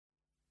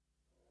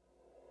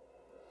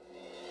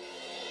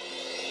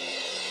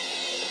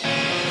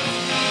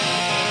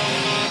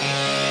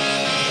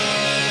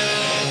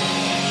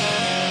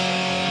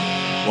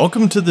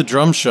Welcome to the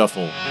Drum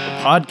Shuffle,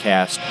 a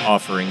podcast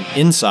offering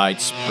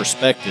insights,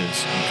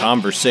 perspectives, and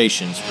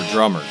conversations for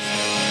drummers.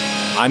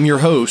 I'm your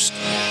host,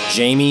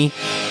 Jamie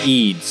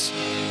Eads.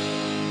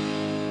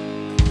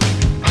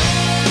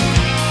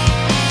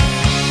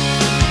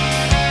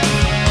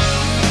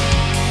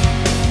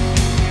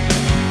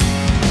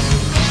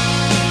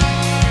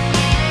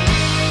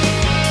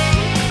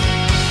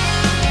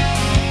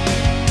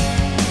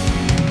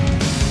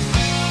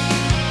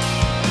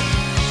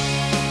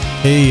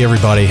 Hey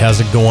everybody, how's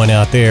it going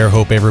out there?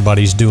 Hope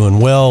everybody's doing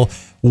well.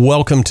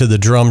 Welcome to the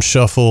Drum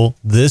Shuffle.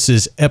 This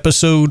is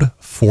episode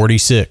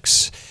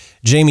 46.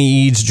 Jamie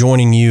Eads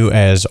joining you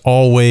as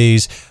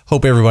always.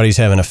 Hope everybody's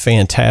having a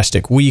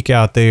fantastic week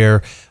out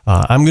there.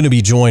 I'm going to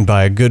be joined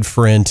by a good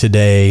friend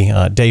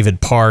today,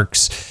 David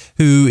Parks,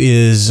 who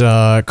is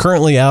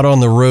currently out on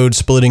the road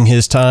splitting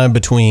his time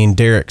between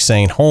Derek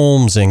St.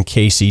 Holmes and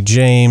Casey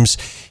James.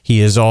 He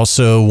is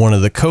also one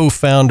of the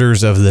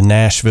co-founders of the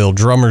Nashville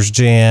Drummers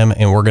Jam,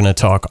 and we're going to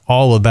talk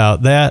all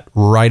about that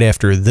right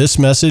after this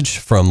message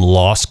from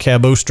Los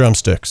Cabos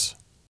Drumsticks.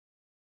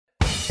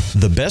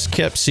 The best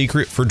kept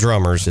secret for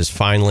drummers is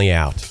finally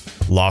out.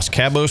 Los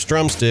Cabos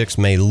Drumsticks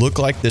may look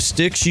like the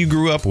sticks you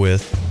grew up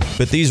with,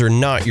 but these are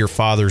not your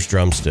father's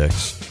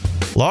drumsticks.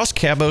 Los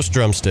Cabos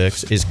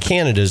Drumsticks is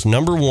Canada's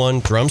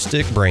 #1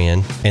 drumstick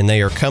brand, and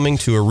they are coming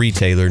to a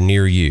retailer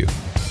near you.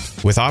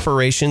 With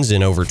operations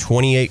in over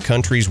 28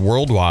 countries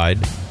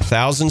worldwide,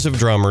 thousands of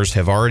drummers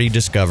have already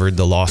discovered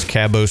the Los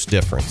Cabos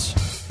difference.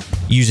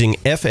 Using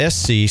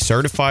FSC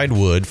certified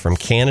wood from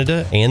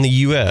Canada and the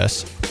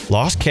US,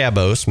 Los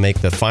Cabos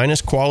make the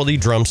finest quality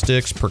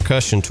drumsticks,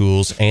 percussion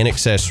tools, and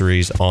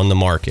accessories on the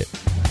market.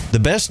 The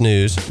best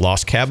news,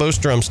 Los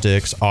Cabos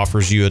Drumsticks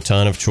offers you a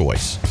ton of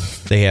choice.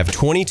 They have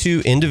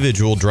 22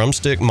 individual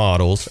drumstick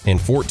models and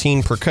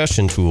 14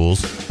 percussion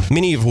tools,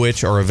 many of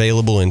which are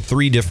available in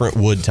 3 different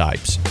wood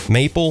types: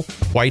 maple,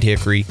 white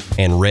hickory,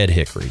 and red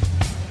hickory.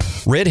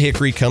 Red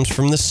hickory comes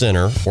from the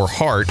center or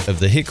heart of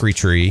the hickory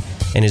tree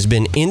and has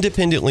been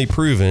independently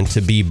proven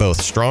to be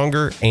both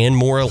stronger and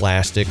more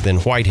elastic than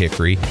white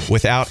hickory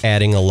without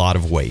adding a lot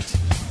of weight.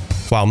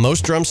 While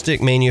most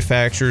drumstick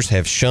manufacturers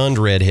have shunned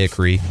red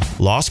hickory,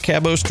 Los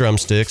Cabos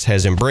Drumsticks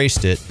has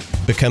embraced it,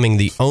 becoming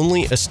the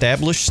only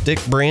established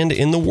stick brand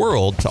in the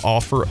world to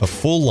offer a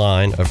full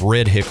line of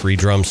red hickory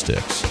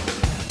drumsticks.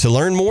 To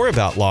learn more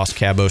about Los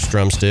Cabos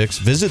Drumsticks,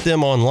 visit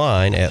them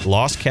online at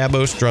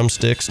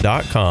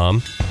loscabosdrumsticks.com,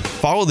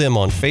 follow them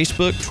on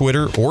Facebook,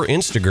 Twitter, or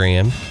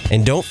Instagram,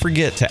 and don't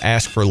forget to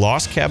ask for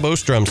Los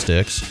Cabos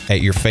Drumsticks at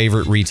your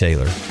favorite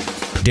retailer.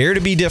 Dare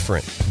to be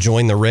different.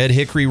 Join the Red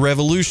Hickory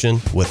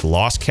Revolution with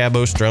Los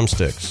Cabos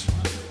Drumsticks.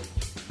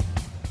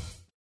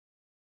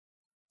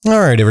 All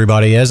right,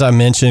 everybody. As I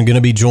mentioned, going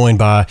to be joined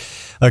by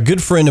a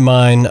good friend of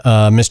mine,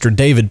 Mr.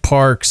 David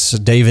Parks.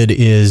 David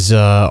is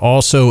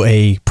also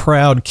a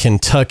proud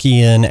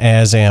Kentuckian,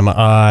 as am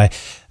I.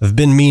 I've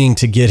been meaning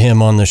to get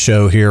him on the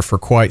show here for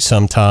quite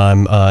some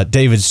time.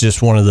 David's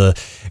just one of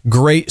the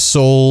great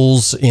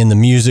souls in the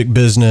music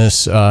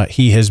business.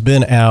 He has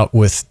been out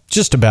with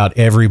just about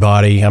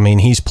everybody. I mean,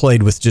 he's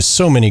played with just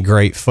so many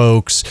great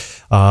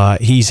folks.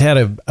 He's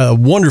had a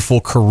wonderful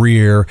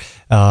career,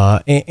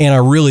 and I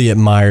really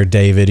admire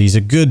David. He's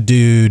a good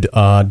dude,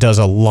 does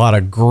a lot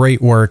of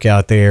great work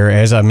out there.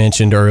 As I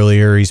mentioned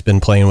earlier, he's been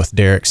playing with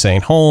Derek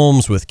St.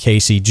 Holmes, with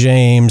Casey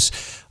James.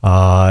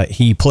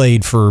 He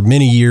played for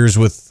many years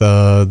with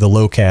the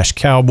Locash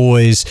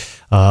Cowboys,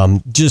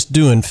 just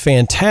doing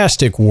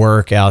fantastic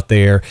work out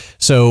there.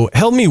 So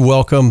help me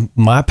welcome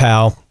my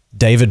pal,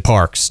 David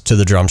Parks, to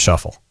the Drum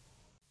Shuffle.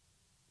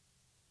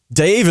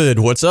 David,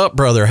 what's up,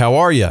 brother? How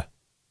are you?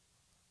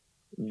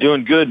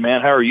 Doing good,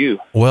 man. How are you?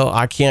 Well,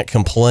 I can't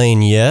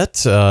complain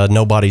yet.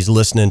 Nobody's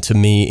listening to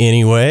me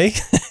anyway.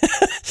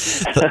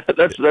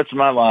 That's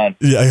my line.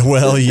 Yeah,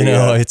 well, you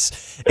know,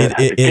 it's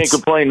can't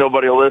complain.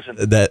 Nobody will listen.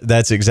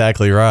 That's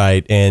exactly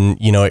right. And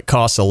you know, it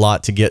costs a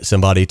lot to get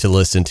somebody to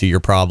listen to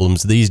your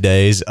problems these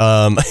days.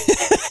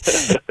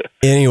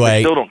 Anyway,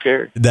 they still don't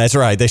care. That's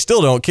right. They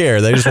still don't care.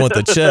 They just want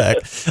the check.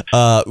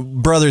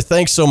 Brother,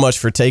 thanks so much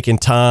for taking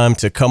time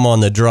to come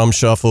on the Drum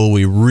Shuffle.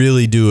 We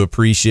really do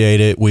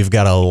appreciate it. We've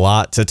got a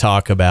lot to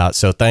talk about.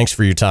 So thanks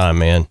for your time,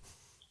 man.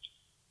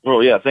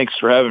 Well, yeah, thanks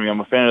for having me. I'm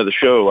a fan of the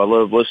show. I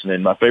love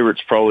listening. My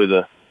favorite's probably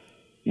the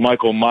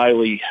Michael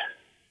Miley.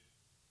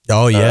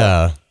 Oh,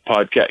 yeah.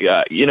 Podcast.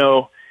 Yeah, you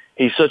know,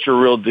 he's such a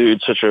real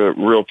dude, such a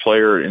real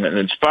player, and an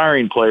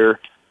inspiring player.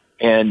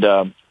 And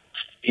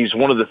he's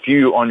one of the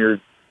few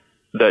on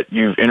that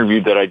you've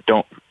interviewed that I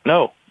don't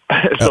know.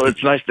 So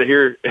it's nice to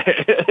hear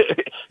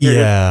his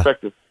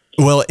perspective.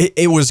 Well,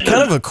 it was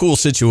kind of a cool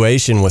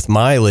situation with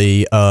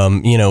Miley.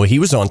 You know, he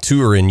was on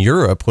tour in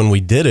Europe when we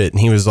did it, and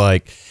he was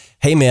like,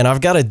 hey, man, I've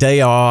got a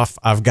day off.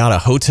 I've got a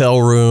hotel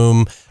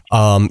room.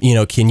 You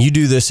know, can you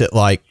do this at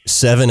like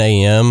 7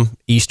 a.m.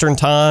 Eastern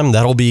time?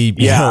 That'll be...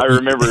 I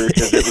remember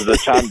because it was a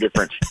time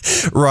difference.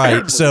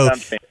 Right. So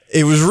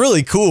It was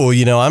really cool.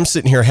 You know, I'm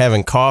sitting here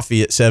having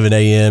coffee at 7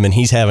 a.m. and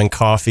he's having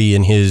coffee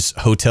in his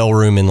hotel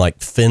room in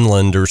like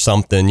Finland or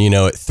something, you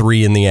know, at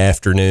 3 in the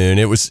afternoon.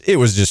 It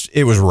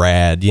was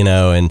rad, you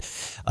know, and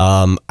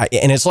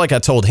it's like I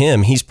told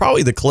him, he's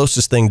probably the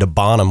closest thing to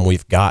Bonham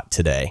we've got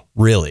today,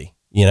 really,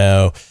 you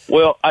know.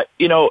 Well, a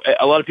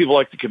lot of people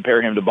like to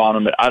compare him to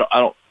Bonham, but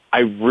I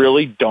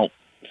really don't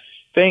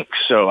think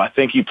so. I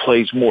think he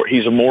plays more.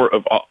 He's a more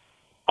of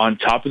on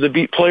top of the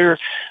beat player,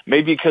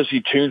 maybe because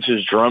he tunes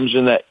his drums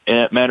in that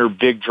manner,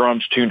 big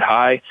drums tuned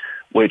high,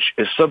 which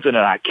is something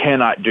that I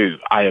cannot do.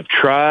 I have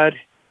tried,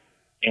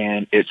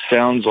 and it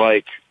sounds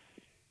like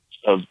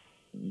a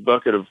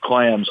bucket of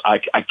clams. I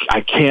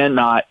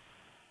cannot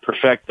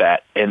perfect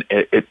that, and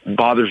it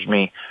bothers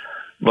me.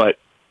 But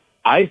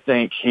I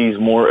think he's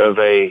more of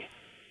a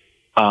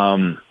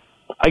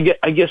I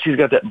guess he's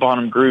got that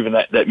Bonham groove and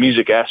that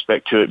music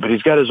aspect to it, but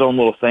he's got his own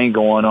little thing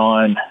going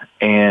on,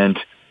 and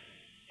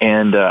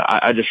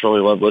I just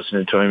really love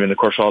listening to him, and of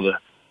course all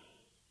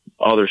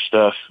their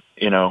stuff,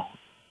 you know.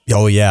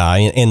 Oh yeah,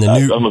 and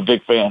I'm a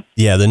big fan.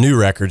 Yeah, the new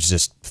record's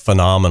just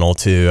phenomenal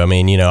too. I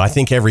mean, you know, I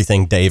think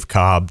everything Dave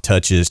Cobb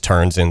touches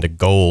turns into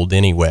gold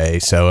anyway.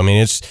 So I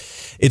mean,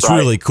 it's right.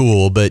 Really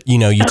cool. But you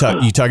know, you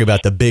talk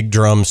about the big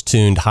drums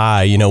tuned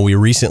high. You know, we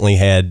recently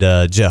had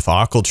Jeff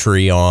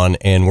Ochiltree on,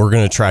 and we're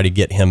going to try to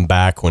get him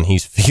back when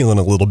he's feeling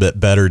a little bit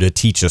better to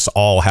teach us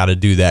all how to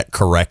do that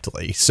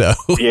correctly. So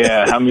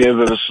yeah, how many of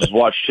us has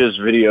watched his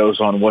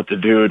videos on what to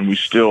do, and we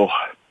still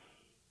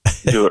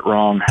do it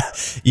wrong?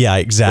 Yeah,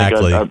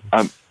 exactly.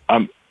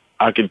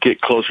 I could get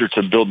closer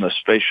to building a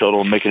space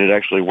shuttle and making it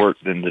actually work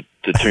than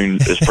to tune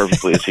as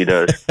perfectly as he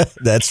does.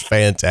 That's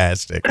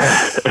fantastic.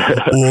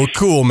 Well,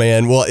 cool,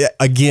 man. Well,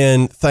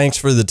 again, thanks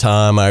for the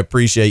time. I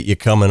appreciate you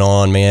coming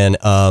on, man.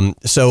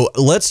 So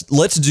let's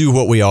do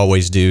what we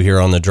always do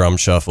here on the Drum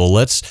Shuffle.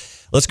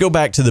 Let's go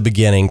back to the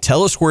beginning.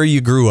 Tell us where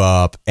you grew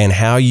up and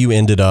how you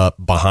ended up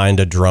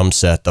behind a drum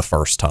set the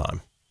first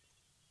time.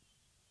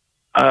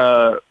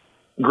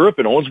 Grew up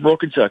in Owensboro,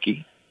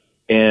 Kentucky,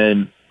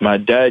 and my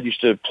dad used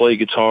to play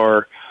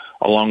guitar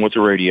along with the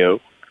radio,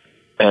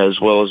 as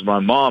well as my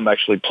mom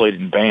actually played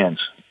in bands.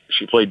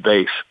 She played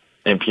bass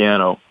and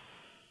piano.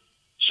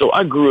 So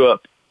I grew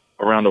up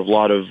around a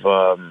lot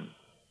of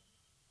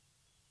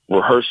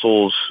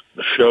rehearsals,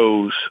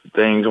 shows,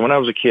 things. And when I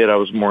was a kid, I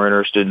was more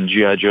interested in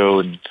G.I. Joe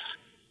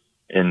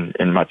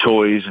and my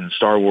toys and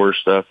Star Wars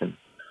stuff. And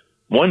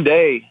one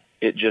day,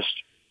 it just,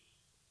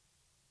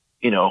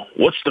 you know,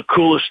 what's the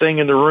coolest thing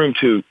in the room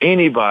to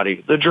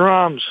anybody? The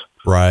drums.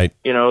 Right.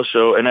 You know,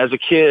 so, and as a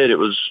kid, it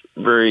was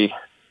very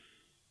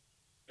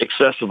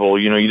accessible.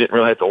 You know, you didn't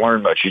really have to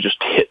learn much. You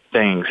just hit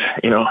things.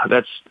 You know,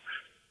 that's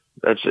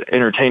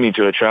entertaining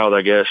to a child,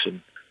 I guess,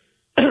 and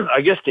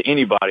I guess to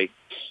anybody.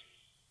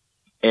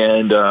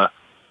 And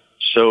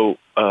so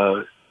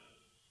my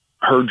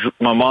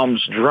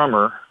mom's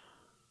drummer,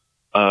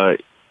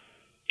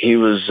 he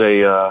was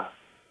a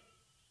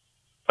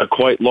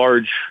quite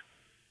large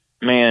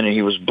man, and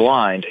he was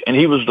blind, and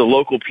he was the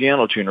local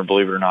piano tuner,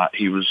 believe it or not.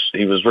 He was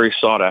very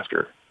sought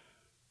after.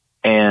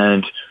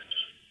 And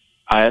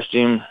I asked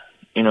him,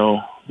 you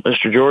know,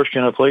 Mr. George,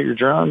 can I play your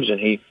drums? And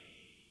he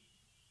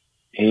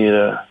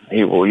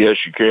well, yes,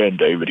 you can,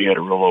 David. He had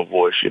a real low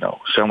voice, you know,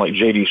 sound like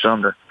J.D.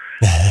 Sumner.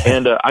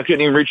 And I couldn't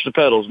even reach the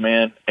pedals,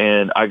 man.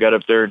 And I got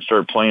up there and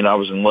started playing. I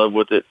was in love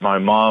with it. My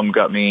mom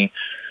got me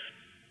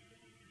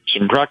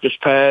some practice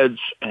pads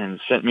and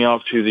sent me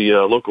off to the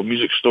local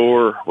music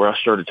store where I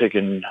started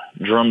taking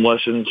drum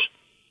lessons.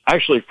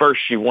 Actually,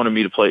 first she wanted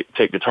me to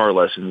take guitar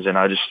lessons, and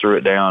I just threw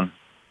it down.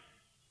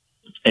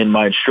 And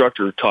my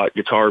instructor taught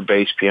guitar,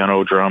 bass,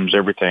 piano, drums,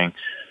 everything.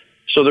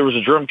 So there was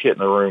a drum kit in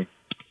the room.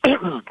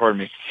 Pardon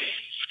me.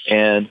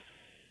 And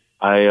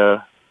I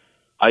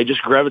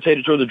just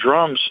gravitated toward the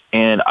drums,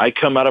 and I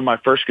come out of my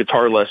first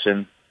guitar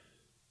lesson,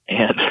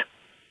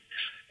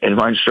 and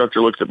my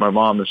instructor looked at my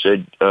mom and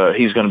said,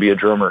 he's going to be a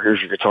drummer. Here's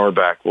your guitar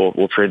back.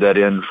 We'll trade that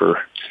in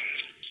for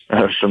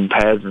some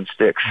pads and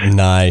sticks.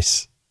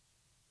 Nice.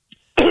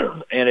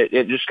 And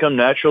it just come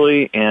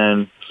naturally.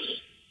 And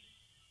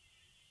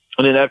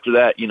then after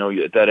that, you know,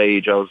 at that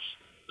age, I was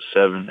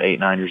 7, 8,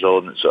 9 years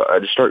old. And so I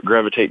just started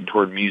gravitating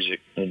toward music.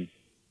 And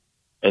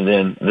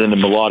then the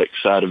melodic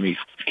side of me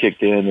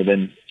kicked in. And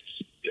then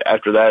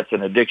after that, it's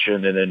an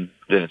addiction, and then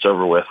it's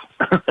over with.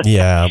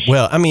 Yeah.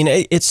 Well, I mean,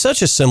 it's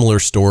such a similar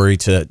story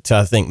to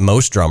I think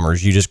most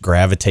drummers. You just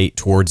gravitate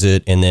towards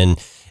it, and then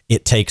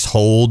it takes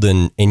hold,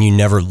 and you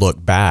never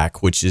look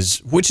back, which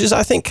is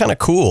I think kind of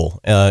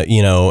cool.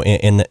 You know,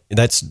 and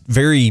that's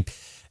very,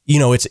 you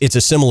know, it's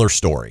a similar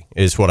story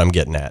is what I'm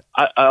getting at.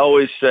 I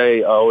always say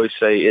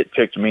it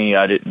picked me.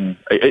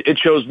 It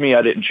chose me.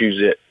 I didn't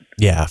choose it.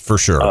 Yeah, for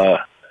sure.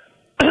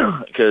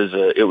 Because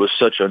it was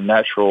such a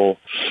natural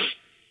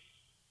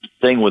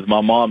thing with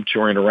my mom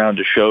touring around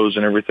to shows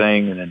and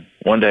everything. And then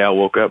one day I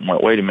woke up and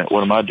went, wait a minute,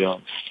 what am I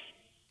doing?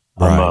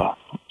 Right.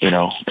 You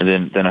know,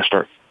 and then I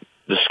start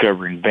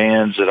discovering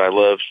bands that I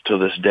love to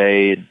this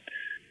day. And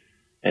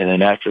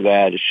then after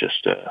that, it's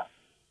just,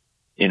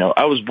 you know,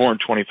 I was born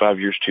 25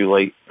 years too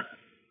late.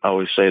 I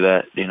always say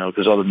that,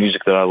 because all the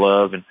music that I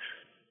love, and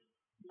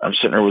I'm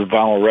sitting there with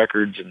vinyl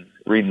records and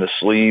reading the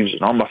sleeves,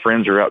 and all my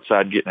friends are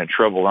outside getting in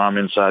trouble, and I'm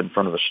inside in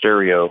front of a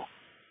stereo.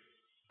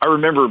 I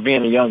remember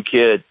being a young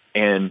kid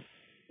and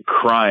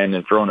crying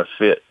and throwing a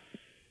fit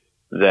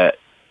that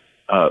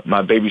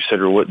my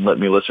babysitter wouldn't let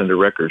me listen to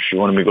records. She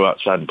wanted me to go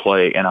outside and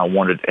play, and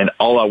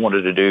all I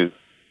wanted to do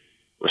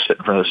was sit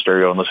in front of the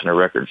stereo and listen to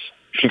records.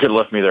 She could have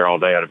left me there all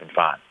day. I'd have been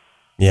fine.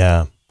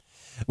 Yeah.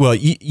 Well,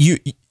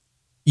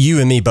 you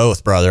and me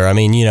both, brother. I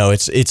mean,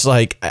 it's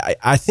like,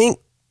 I think,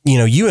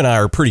 you and I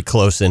are pretty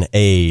close in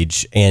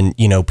age, and,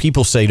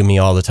 people say to me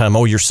all the time,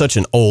 "Oh, you're such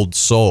an old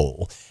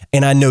soul."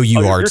 And I know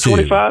you are too.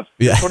 You're 25?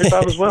 You're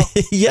 25 as well?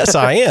 Yes,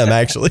 I am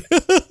actually.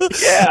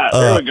 Yeah,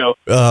 there we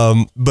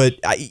go. But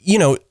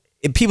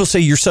people say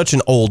you're such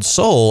an old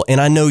soul,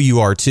 and I know you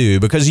are too,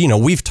 because,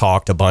 we've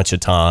talked a bunch of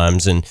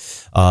times and,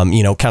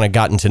 kind of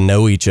gotten to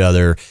know each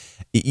other.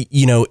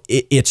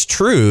 It's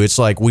true. It's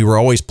like we were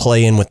always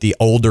playing with the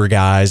older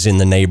guys in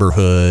the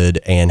neighborhood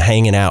and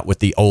hanging out with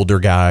the older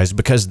guys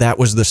because that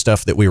was the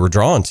stuff that we were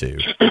drawn to.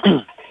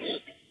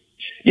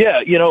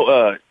 Yeah.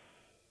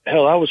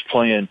 Hell, I was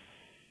playing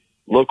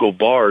local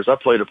bars. I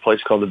played a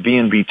place called the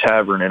B&B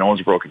Tavern in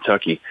Owensboro,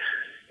 Kentucky,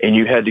 and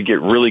you had to get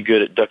really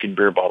good at ducking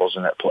beer bottles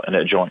in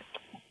that joint.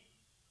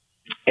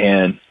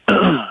 And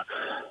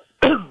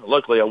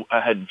luckily,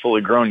 I hadn't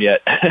fully grown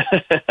yet.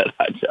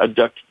 I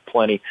ducked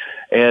plenty.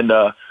 And,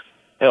 I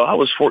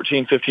was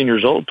 14, 15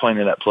 years old playing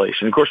in that place.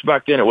 And, of course,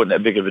 back then it wasn't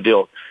that big of a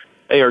deal.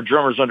 Hey, our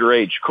drummer's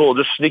underage. Cool,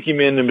 just sneak him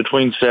in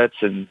between sets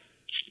and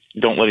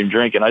don't let him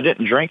drink. And I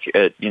didn't drink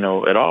at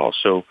all.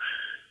 So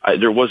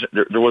there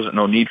wasn't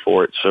no need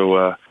for it.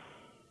 So,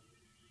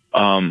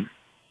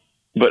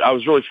 but I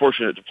was really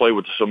fortunate to play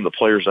with some of the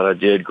players that I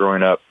did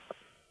growing up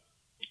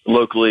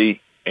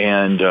locally,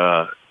 and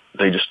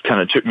they just kind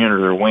of took me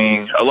under their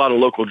wing. A lot of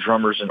local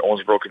drummers in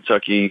Owensboro,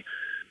 Kentucky,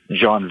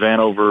 John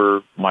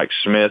Vanover, Mike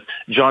Smith.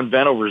 John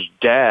Vanover's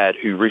dad,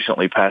 who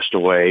recently passed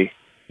away,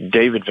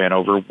 David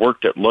Vanover,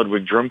 worked at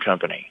Ludwig Drum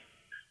Company,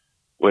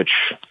 which,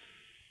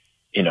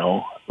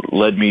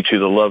 led me to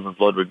the love of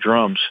Ludwig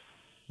drums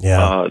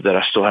that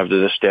I still have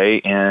to this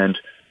day. And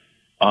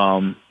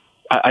I'm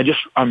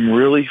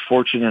really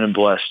fortunate and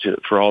blessed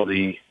for all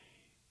the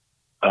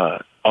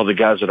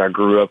guys that I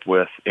grew up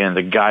with and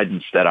the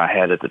guidance that I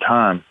had at the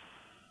time,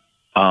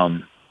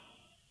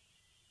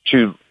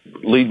 to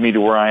lead me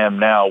to where I am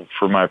now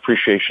for my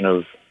appreciation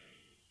of,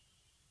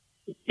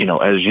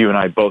 as you and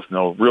I both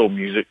know, real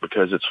music,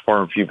 because it's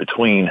far and few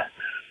between.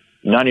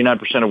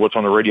 99% of what's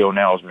on the radio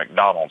now is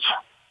McDonald's.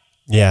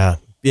 Yeah.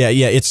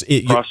 It's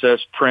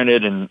processed,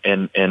 printed, and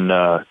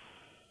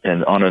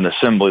on an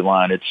assembly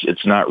line.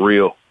 It's not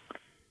real.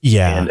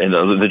 Yeah. And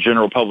the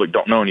general public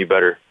don't know any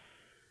better.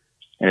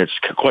 And it's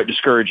quite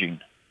discouraging.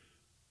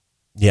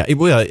 Yeah.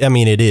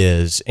 It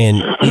is.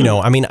 And,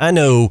 I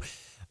know,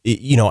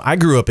 I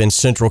grew up in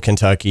Central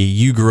Kentucky.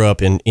 You grew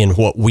up in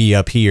what we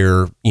up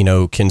here,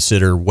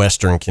 consider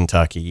Western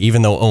Kentucky,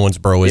 even though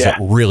Owensboro isn't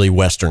really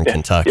Western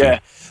Kentucky. Yeah.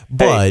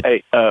 But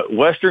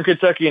Western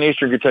Kentucky and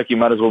Eastern Kentucky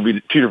might as well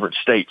be two different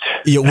states.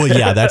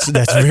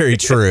 That's very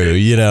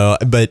true,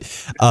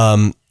 but,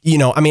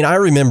 I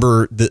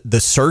remember the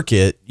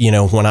circuit,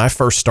 when I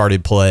first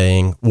started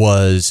playing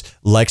was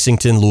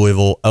Lexington,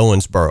 Louisville,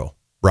 Owensboro.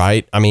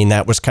 Right. I mean,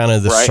 that was kind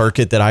of the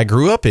circuit that I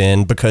grew up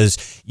in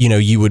because,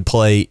 you would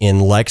play in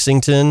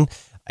Lexington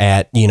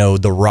at,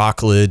 the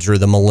Rockledge or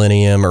the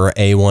Millennium or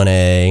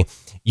A1A.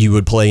 You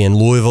would play in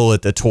Louisville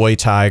at the Toy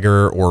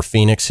Tiger or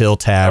Phoenix Hill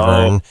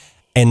Tavern.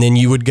 And then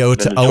you would go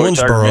to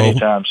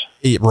Owensboro.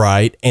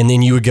 Right. And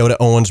then you would go to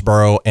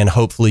Owensboro and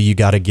hopefully you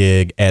got a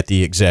gig at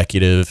the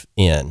Executive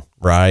Inn.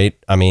 Right.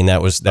 I mean,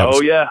 that was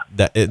played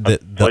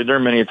there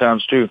many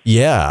times too.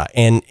 Yeah.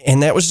 And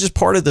that was just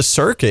part of the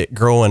circuit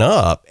growing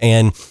up.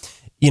 And,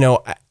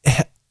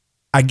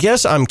 I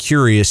guess I'm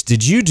curious,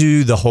 did you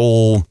do the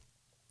whole,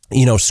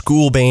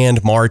 school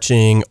band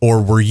marching,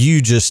 or were you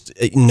just,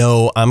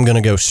 no, I'm going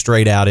to go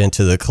straight out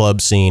into the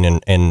club scene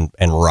and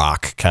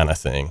rock kind of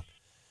thing?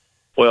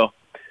 Well,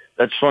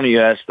 that's funny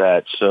you asked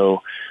that.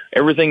 So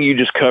everything you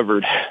just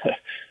covered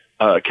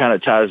kind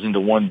of ties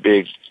into one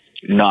big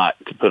knot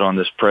to put on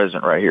this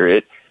present right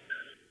here.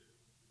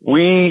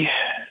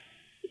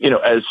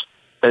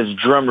 As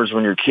drummers,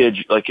 when you're kids,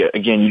 like,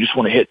 again, you just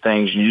want to hit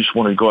things, you just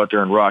want to go out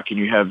there and rock, and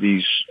you have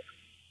these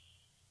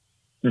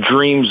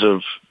dreams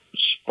of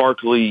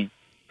sparkly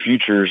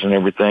futures and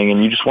everything,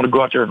 and you just want to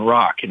go out there and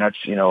rock. And that's,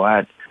 when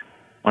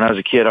I was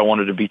a kid, I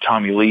wanted to be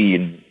Tommy Lee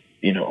and,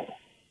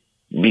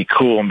 be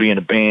cool and be in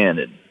a band,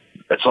 and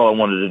that's all I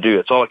wanted to do.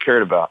 That's all I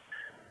cared about.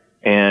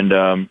 And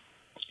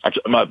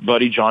my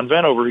buddy John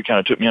Vanover, who kind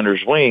of took me under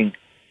his wing,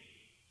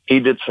 he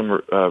did some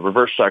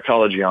reverse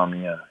psychology on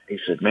me. He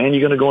said, "Man,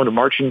 you're going to go into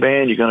marching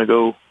band. You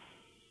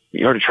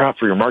already tried out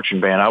for your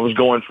marching band."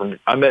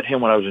 I met him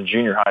when I was in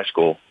junior high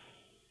school,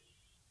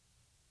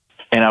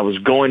 and I was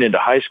going into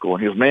high school.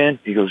 And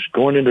he goes,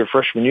 going into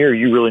freshman year,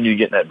 you really need to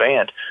get in that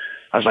band.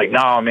 I was like,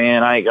 "No,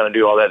 man, I ain't going to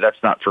do all that.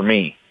 That's not for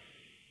me."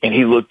 And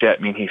he looked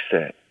at me and he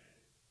said,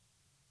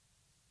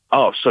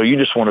 "Oh, so you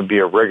just want to be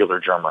a regular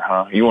drummer,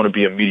 huh? You want to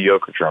be a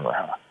mediocre drummer,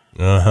 huh?"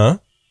 Uh-huh.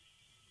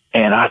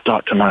 And I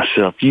thought to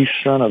myself, "You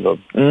son of a..."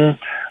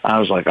 I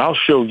was like, "I'll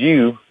show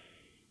you,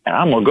 and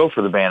I'm going to go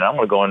for the band. I'm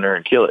going to go in there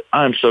and kill it."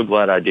 I'm so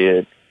glad I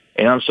did.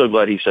 And I'm so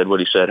glad he said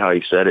what he said, how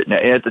he said it. Now,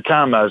 at the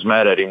time, I was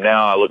mad at him.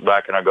 Now I look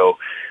back and I go,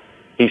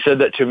 he said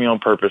that to me on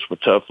purpose with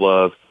tough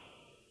love,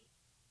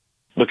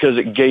 because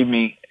it gave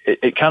me,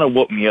 it kind of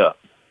woke me up.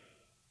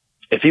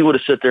 If he would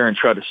have sit there and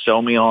tried to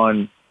sell me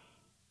on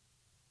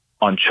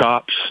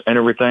chops and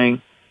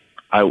everything,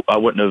 I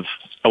wouldn't have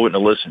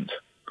listened,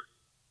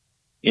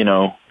 you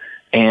know.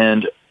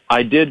 And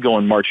I did go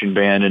in marching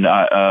band, and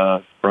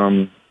I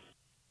from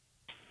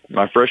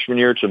my freshman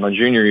year to my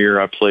junior year,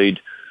 I played,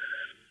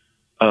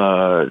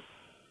 of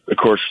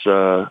course,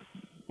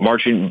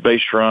 marching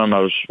bass drum.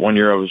 One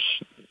year I was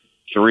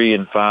 3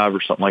 and 5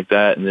 or something like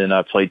that, and then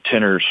I played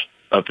tenors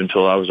up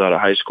until I was out of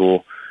high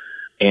school.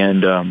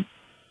 And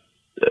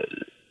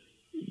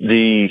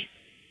the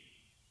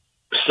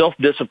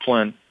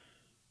self-discipline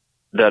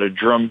that a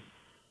drum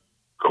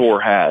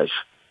corps has,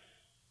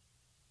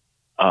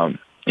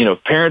 you know,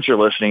 if parents are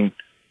listening,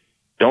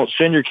 don't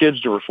send your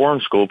kids to reform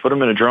school. Put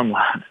them in a drum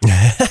line.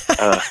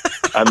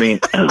 I mean,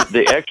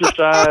 the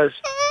exercise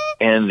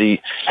and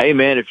hey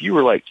man, if you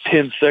were like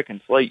 10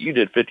 seconds late, you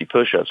did 50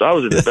 push-ups. I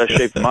was in the best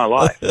shape of my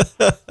life.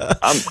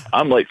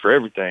 I'm late for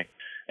everything.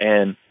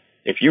 And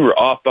if you were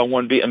off by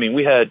one beat, I mean,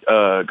 we had,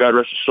 God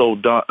rest his soul,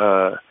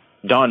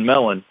 Don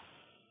Mellon.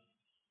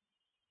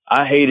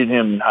 I hated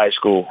him in high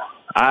school.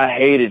 I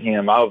hated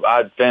him.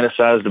 I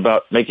fantasized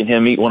about making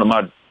him eat one of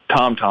my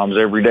Tom-Toms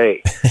every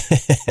day.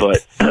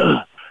 But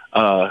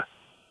I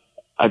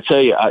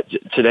tell you,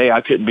 today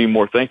I couldn't be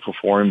more thankful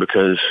for him,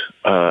 because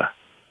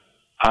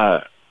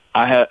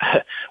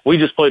we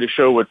just played a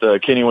show with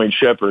Kenny Wayne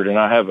Shepherd, and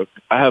I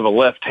have a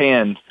left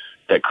hand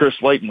that Chris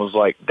Layton was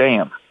like,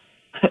 damn.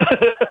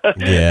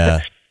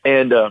 Yeah.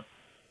 And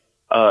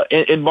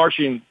in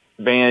marching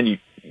band,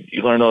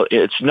 you learn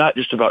it's not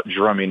just about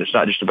drumming. It's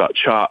not just about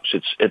chops.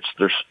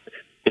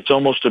 It's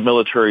almost a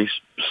military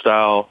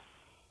style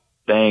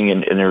thing,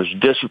 and there's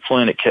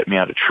discipline. It kept me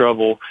out of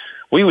trouble.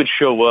 We would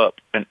show up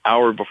an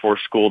hour before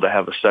school to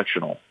have a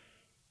sectional,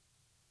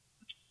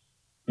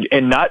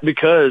 and not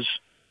because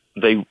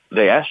they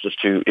asked us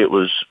to. It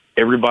was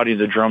everybody in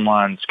the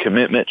drumline's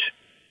commitment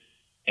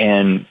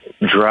and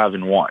drive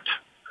and want.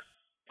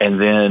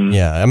 And then,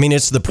 yeah, I mean,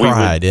 it's the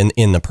pride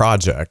in the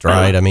project,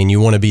 right? I mean,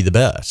 you want to be the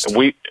best.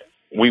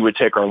 We would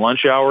take our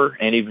lunch hour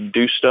and even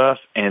do stuff,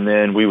 and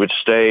then we would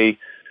stay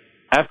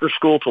after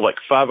school till like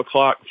 5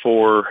 o'clock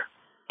for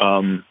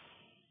band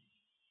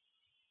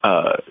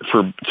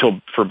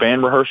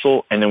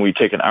rehearsal, and then we'd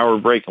take an hour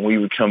break, and we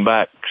would come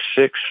back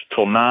 6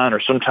 till 9 or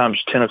sometimes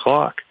 10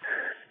 o'clock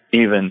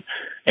even,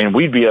 and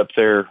we'd be up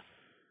there,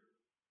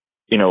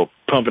 you know,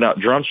 pumping out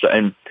drum stuff.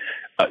 And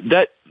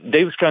that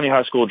Davis County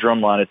High School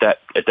drumline at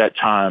that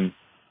time,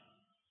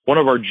 one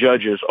of our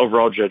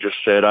overall judges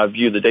said, "I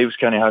view the Davis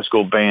County High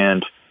School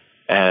band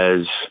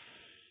as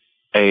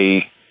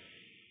a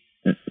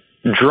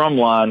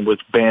drumline with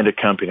band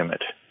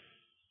accompaniment."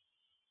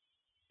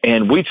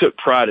 And we took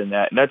pride in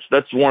that. And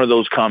that's one of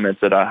those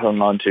comments that I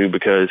hung on to,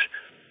 because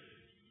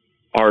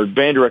our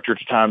band director at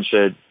the time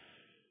said,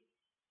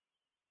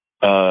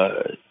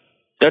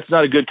 "That's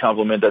not a good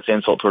compliment. That's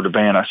insult toward the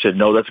band." I said,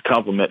 "No, that's a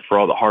compliment for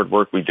all the hard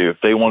work we do.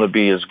 If they want to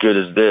be as good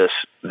as this,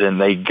 then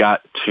they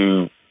got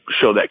to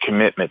show that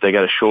commitment. They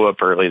got to show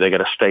up early. They got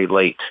to stay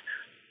late.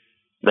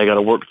 They got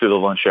to work through the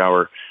lunch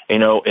hour, you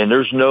know, and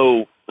there's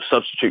no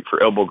substitute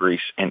for elbow grease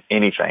in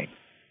anything."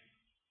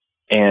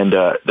 And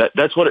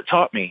that's what it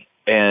taught me.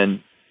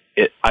 And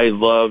I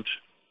loved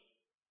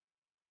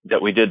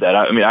that we did that.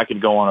 I mean, I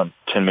could go on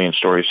 10 million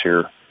stories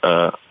here,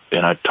 and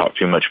I talk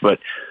too much, but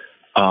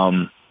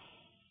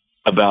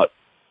about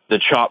the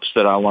chops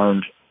that I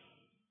learned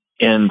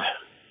in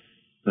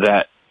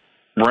that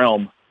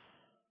realm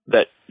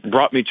that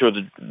brought me to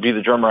be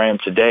the drummer I am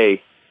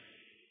today,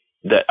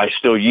 that I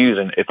still use.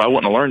 And if I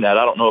wouldn't have learned that,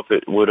 I don't know if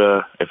it would,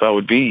 I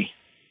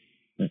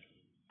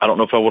don't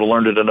know if I would have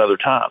learned it another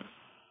time.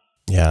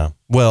 Yeah.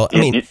 Well, I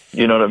mean,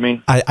 you know what I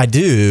mean? I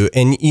do.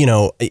 And, you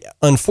know,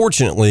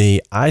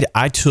 unfortunately,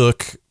 I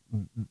took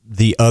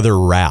the other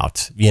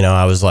route. You know,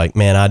 I was like,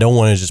 man, I don't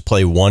want to just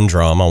play one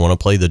drum. I want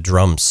to play the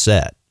drum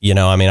set. You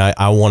know, I mean,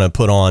 I want to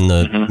put on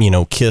the, you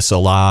know, Kiss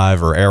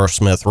Alive or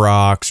Aerosmith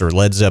Rocks or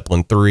Led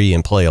Zeppelin 3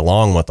 and play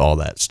along with all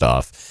that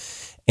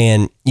stuff.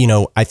 And, you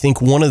know, I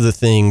think one of the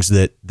things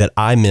that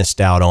I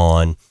missed out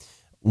on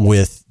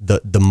with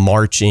the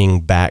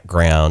marching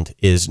background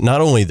is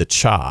not only the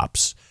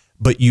chops,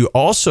 but you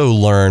also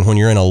learn when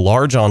you're in a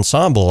large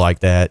ensemble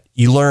like that,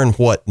 you learn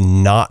what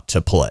not to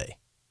play.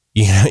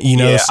 You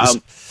know,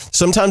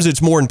 sometimes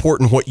it's more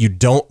important what you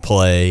don't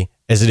play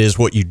as it is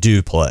what you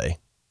do play.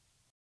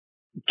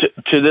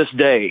 To this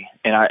day,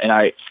 and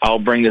I'll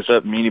bring this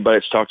up, and anybody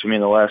that's talked to me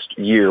in the last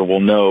year will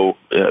know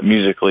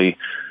musically,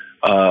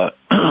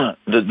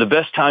 the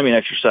best timing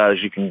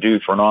exercise you can do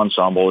for an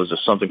ensemble is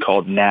something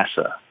called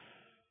NASA.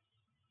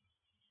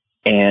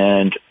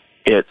 And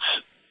it's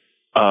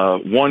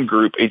one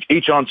group,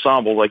 each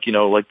ensemble, like,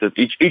 like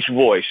each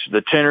voice,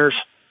 the tenors,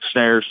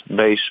 snares,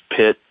 bass,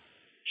 pit,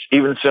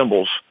 even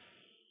cymbals,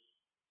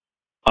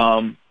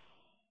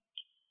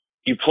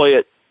 you play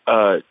at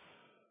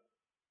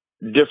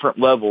different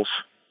levels.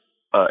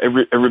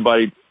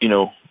 Everybody,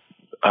 you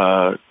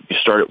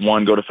start at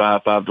 1, go to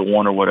 5, 5 to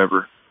 1 or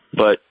whatever,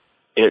 but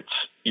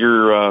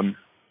you're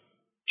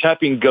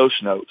tapping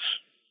ghost notes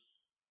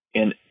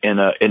in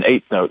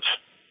eighth notes,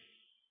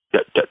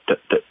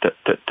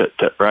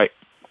 right?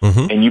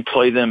 Mm-hmm. And you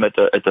play them at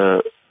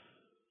the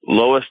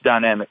lowest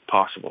dynamic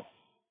possible,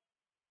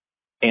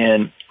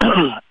 and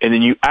and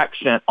then you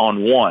accent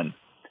on 1,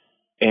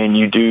 and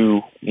you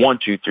do 1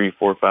 2 3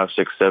 4 5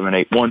 6 7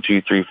 8 1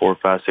 2 3 4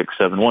 5 6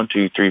 7 1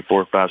 2 3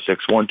 4 5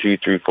 6 1 2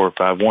 3 4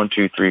 5 1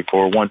 2 3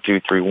 4 1 2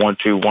 3 1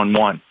 2 1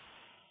 1,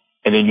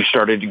 and then you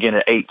start it again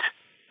at 8.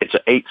 It's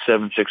a 8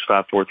 7 6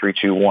 5 4 3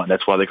 2 1.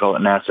 That's why they call it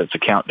NASA. It's a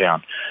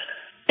countdown.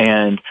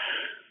 And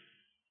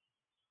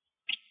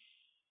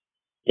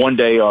one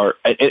day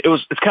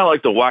it's kind of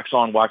like the wax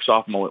on, wax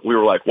off moment. We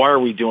were like, why are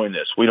we doing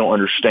this? We don't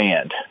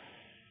understand.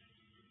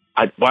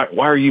 Why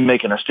are you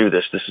making us do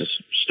this? This is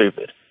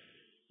stupid.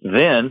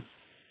 Then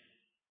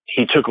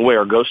he took away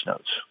our ghost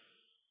notes.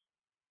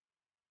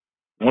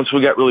 Once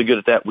we got really good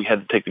at that, we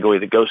had to take away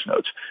the ghost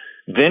notes.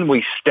 Then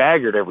we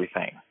staggered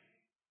everything.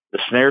 The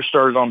snare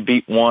started on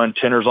beat 1,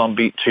 tenors on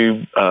beat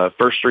 2,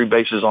 first 3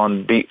 basses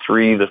on beat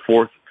 3, the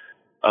fourth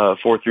 4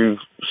 through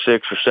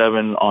 6 or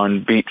 7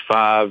 on beat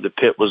 5. The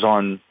pit was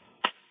on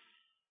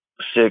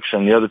 6,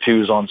 and the other 2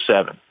 was on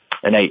 7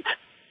 and 8.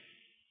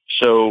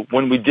 So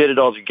when we did it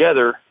all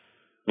together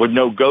with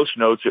no ghost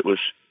notes, it was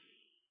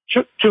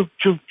chuk chuk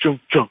chuk chuk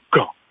chuk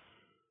go,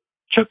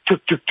 chuk chuk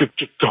chuk chuk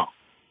chuk go,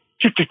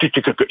 chuk chuk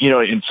chuk chuk,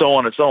 and so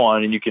on and so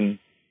on, and you can,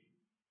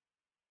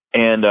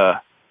 and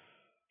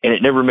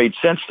it never made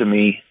sense to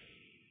me,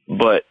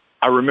 but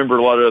I remember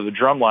a lot of the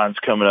drum lines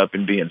coming up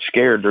and being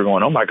scared. They're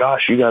going, "Oh my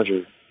gosh, you guys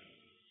are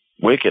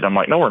wicked." I'm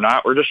like, "No, we're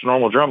not. We're just a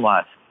normal drum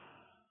line."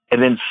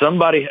 And then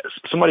somebody's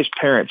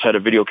parents had a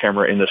video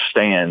camera in the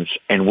stands,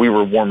 and we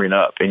were warming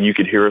up, and you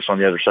could hear us on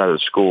the other side of the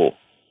school.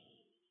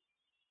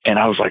 And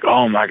I was like,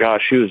 "Oh my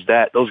gosh, who is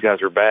that? Those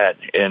guys are bad."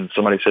 And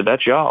somebody said,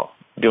 "That's y'all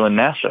doing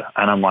NASA."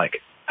 And I'm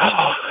like,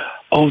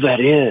 "Oh, that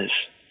is.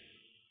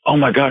 Oh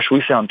my gosh,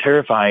 we sound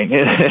terrifying."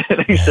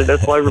 And he said,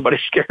 "That's why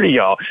everybody's scared of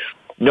y'all."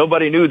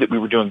 Nobody knew that we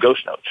were doing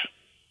ghost notes.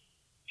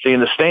 See, in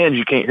the stands,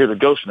 you can't hear the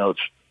ghost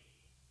notes.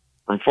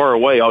 From far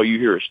away, all you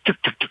hear is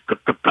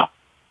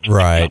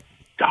right.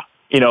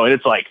 And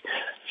it's like,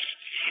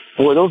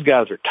 boy, those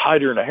guys are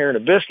tighter than a hair in a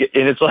biscuit.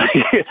 And it's like,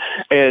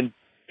 and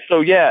so,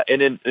 yeah.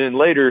 And then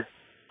later,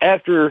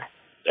 after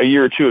a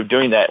year or two of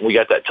doing that, and we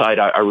got that tight,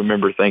 I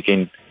remember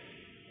thinking,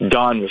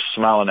 Don was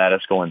smiling at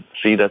us going,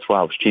 "See, that's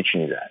why I was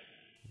teaching you that."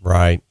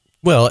 Right.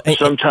 Well,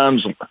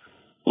 sometimes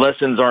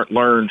lessons aren't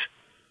learned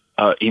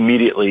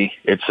immediately.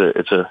 It's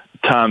a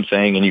time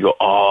thing, and you go,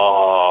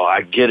 "Oh,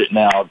 I get it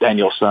now,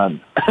 Daniel's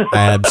son."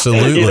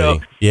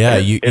 Absolutely. Yeah.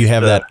 You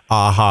have that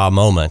aha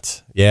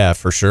moment. Yeah,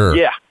 for sure.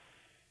 Yeah.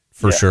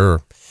 For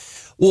sure.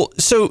 Well,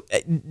 so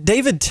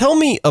David, tell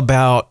me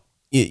about,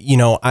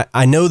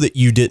 I know that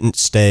you didn't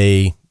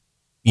stay,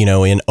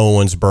 in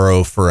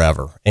Owensboro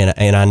forever.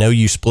 And I know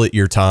you split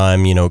your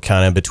time,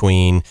 kind of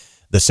between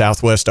the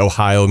Southwest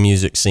Ohio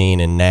music scene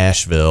and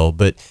Nashville,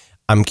 but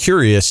I'm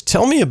curious,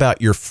 tell me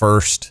about your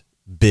first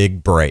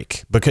big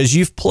break, because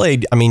you've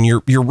played,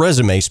 your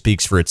resume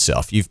speaks for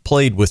itself. You've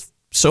played with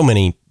so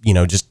many,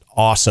 just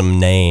awesome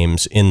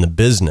names in the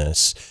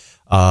business.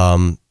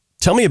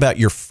 Tell me about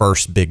your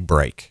first big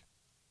break.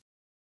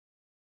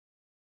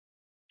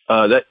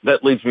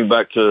 That leads me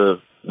back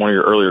to one of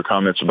your earlier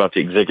comments about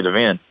the executive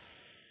end.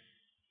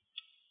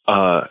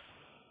 I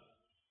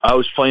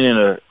was playing in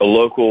a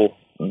local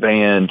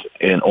band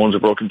in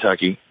Owensboro,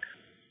 Kentucky.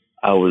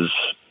 I was,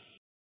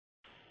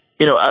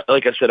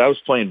 like I said, I was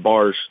playing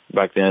bars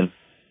back then,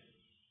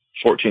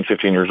 14,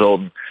 15 years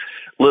old.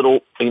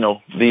 Little,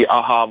 the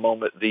aha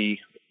moment, the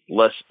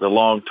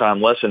long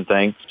time lesson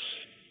thing.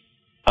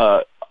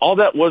 All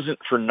that wasn't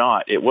for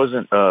naught. It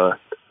wasn't,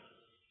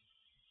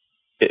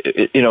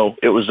 it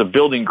was a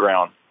building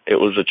ground. It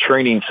was a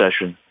training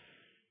session,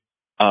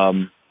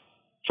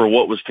 for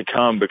what was to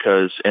come,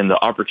 and the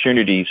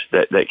opportunities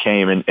that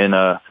came. And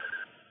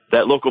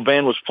that local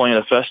band was playing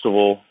a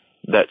festival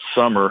that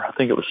summer. I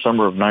think it was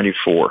summer of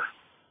 '94.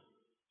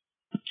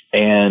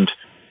 And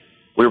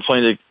we were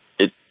playing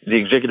the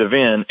executive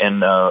end,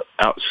 and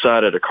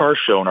outside at a car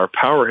show, and our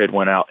power head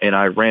went out, and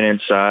I ran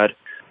inside,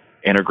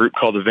 and a group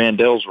called the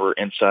Vandells were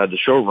inside the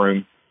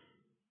showroom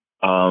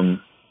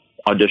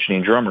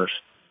auditioning drummers.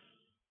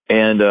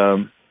 And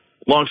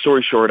long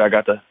story short,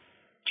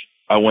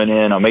 I went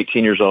in, I'm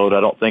 18 years old,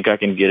 I don't think I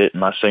can get it. And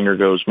my singer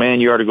goes,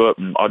 "Man, you ought to go up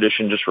and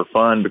audition just for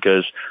fun,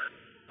 because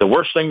the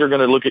worst thing they're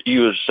going to look at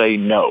you is say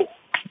no.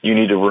 You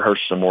need to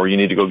rehearse some more. You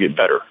need to go get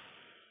better."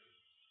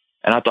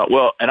 And I thought,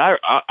 well, and I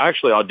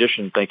actually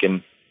auditioned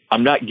thinking,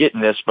 I'm not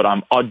getting this, but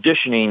I'm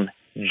auditioning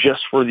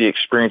just for the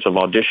experience of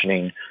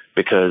auditioning,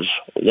 because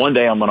one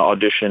day I'm going to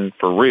audition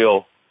for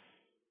real,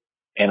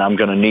 and I'm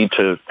going to need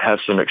to have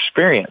some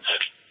experience.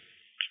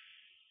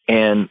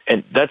 And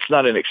that's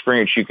not an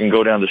experience you can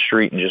go down the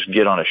street and just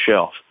get on a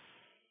shelf.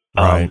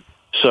 Right.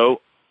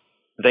 So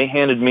they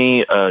handed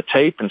me a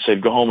tape and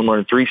said, go home and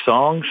learn 3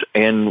 songs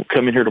and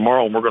come in here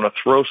tomorrow and we're going to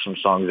throw some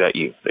songs at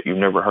you that you've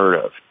never heard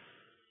of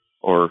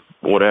or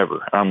whatever.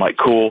 And I'm like,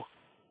 cool.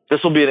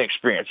 This will be an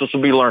experience. This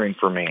will be learning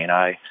for me. And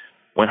I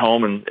went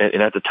home and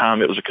at the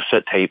time it was a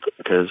cassette tape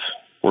because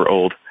we're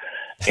old.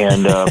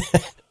 And,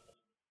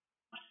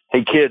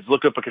 hey kids,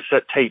 look up a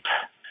cassette tape.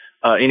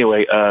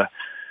 Anyway,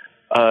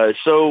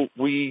 so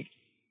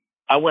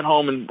I went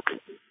home and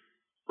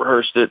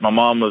rehearsed it. My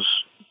mom was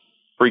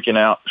freaking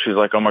out. She's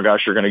like, oh my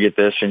gosh, you're going to get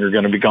this and you're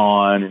going to be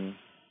gone and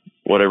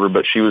whatever.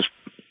 But she was,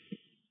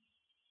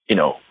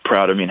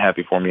 proud of me and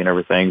happy for me and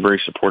everything.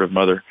 Very supportive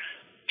mother.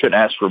 Couldn't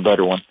ask for a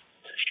better one.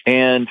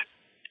 And,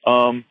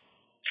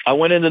 I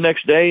went in the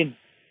next day and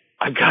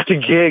I got the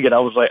gig and I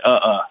was like,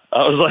 I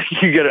was like,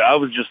 I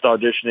was just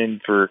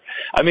auditioning for,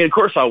 of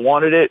course I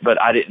wanted it, but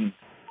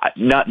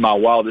not in my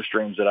wildest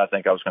dreams that I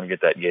think I was going to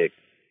get that gig.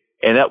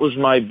 And that was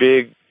my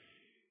big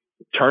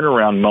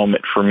turnaround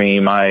moment for me.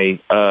 My,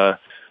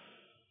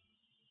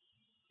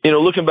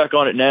 looking back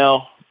on it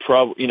now,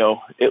 probably,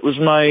 it was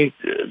my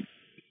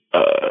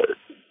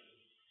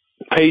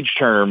page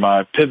turner,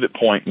 my pivot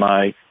point,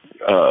 my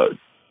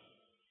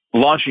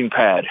launching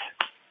pad.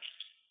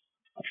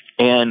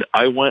 And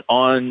I went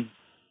on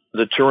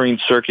the touring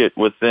circuit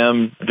with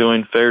them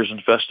doing fairs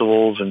and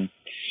festivals and,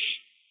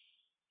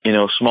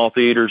 small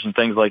theaters and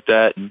things like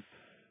that. And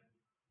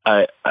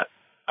I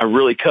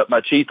really cut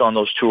my teeth on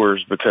those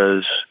tours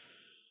because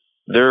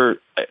I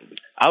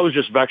was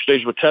just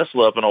backstage with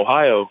Tesla up in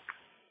Ohio,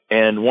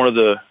 and one of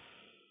the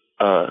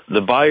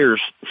buyers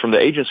from the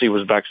agency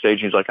was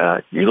backstage. And he's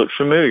like, you look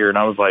familiar. And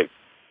I was like,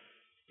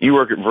 you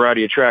work at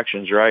Variety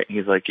Attractions, right? And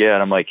he's like, yeah.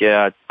 And I'm like,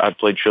 yeah, I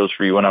played shows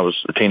for you when I was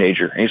a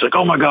teenager. And he's like,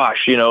 oh my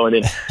gosh, and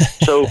then,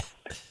 so,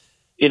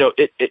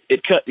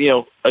 it cut,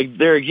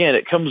 there again,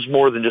 it comes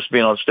more than just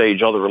being on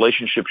stage, all the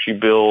relationships you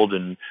build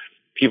and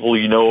people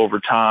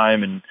over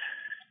time.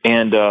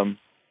 And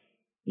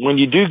when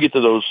you do get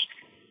to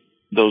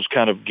those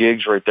kind of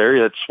gigs right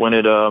there, that's when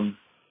it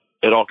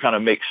all kind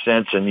of makes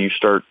sense and you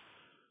start,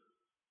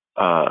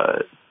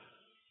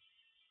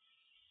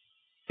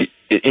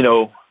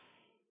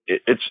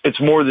 it's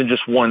more than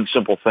just one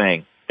simple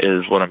thing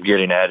is what I'm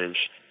getting at is,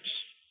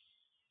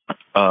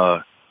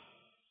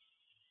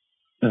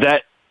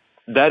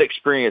 that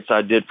experience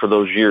I did for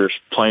those years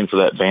playing for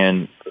that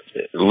band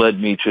led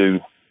me to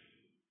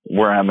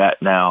where I'm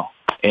at now.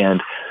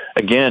 And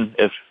again,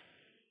 if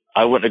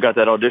I wouldn't have got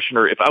that audition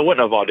or if I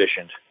wouldn't have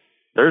auditioned,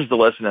 there's the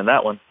lesson in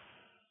that one.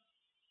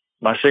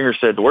 My singer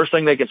said the worst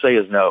thing they can say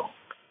is no.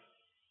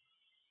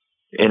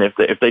 And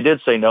if they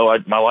did say no,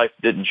 my life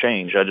didn't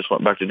change. I just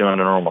went back to doing a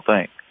normal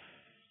thing.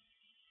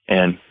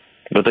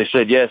 But they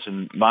said yes,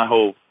 and my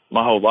whole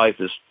life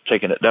is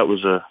taking it. That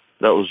was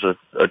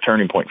a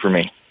turning point for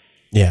me.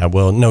 Yeah,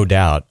 well, no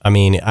doubt.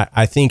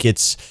 I think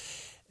it's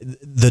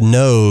the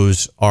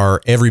no's are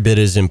every bit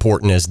as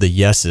important as the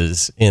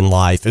yeses in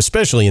life,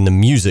 especially in the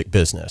music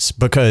business,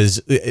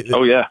 because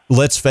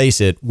let's face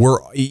it,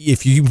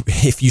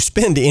 if you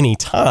spend any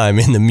time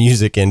in the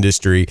music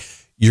industry,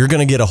 you're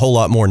going to get a whole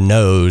lot more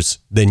no's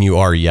than you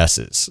are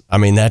yeses.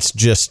 That's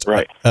just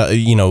right.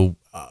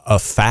 A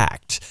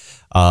fact.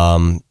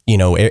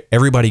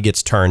 Everybody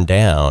gets turned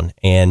down,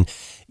 and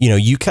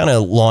you kind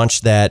of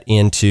launched that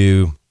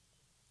into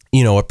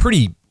a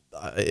pretty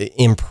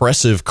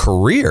impressive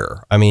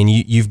career.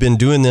 You've been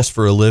doing this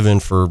for a living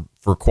for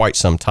quite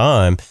some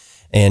time.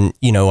 And,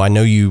 I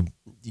know you've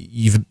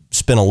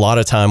spent a lot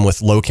of time with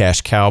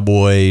Locash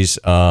Cowboys.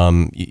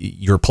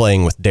 You're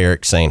playing with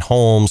Derek St.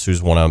 Holmes,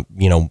 who's one of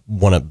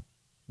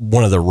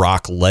the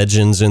rock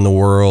legends in the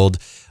world.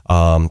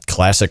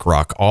 Classic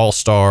rock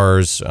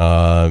all-stars.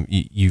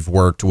 You've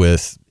worked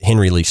with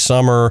Henry Lee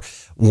Summer,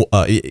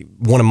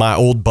 one of my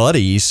old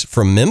buddies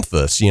from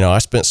Memphis. I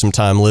spent some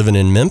time living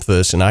in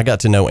Memphis, and I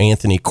got to know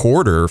Anthony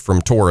Corder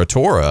from Tora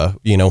Tora,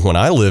 when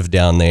I lived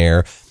down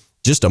there.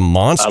 Just a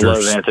monster. I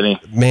love Anthony.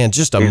 Man,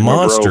 just a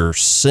monster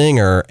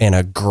singer and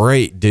a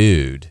great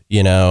dude.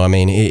 He's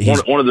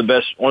one of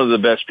the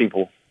best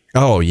people.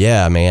 Oh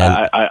yeah,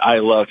 man. I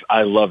love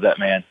that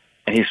man.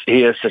 And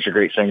he is such a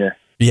great singer.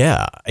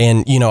 Yeah.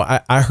 And,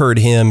 I heard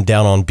him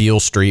down on Beale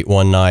Street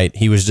one night.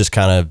 He was just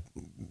kind of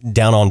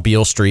down on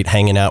Beale Street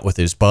hanging out with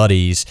his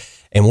buddies.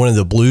 And one of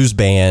the blues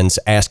bands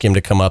asked him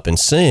to come up and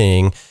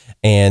sing.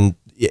 And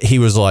he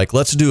was like,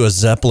 let's do a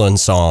Zeppelin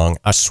song.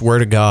 I swear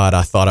to God,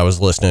 I thought I was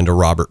listening to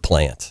Robert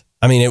Plant.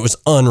 It was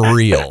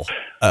unreal.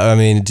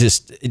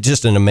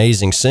 Just an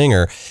amazing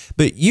singer.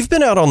 But you've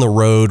been out on the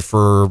road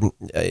for,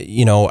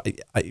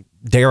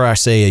 dare I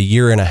say, a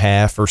year and a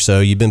half or so.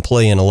 You've been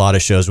playing a lot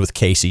of shows with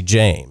Casey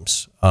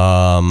James,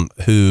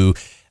 who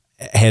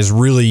has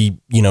really,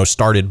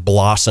 started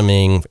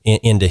blossoming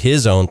into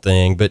his own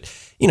thing. But,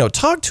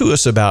 talk to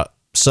us about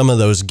some of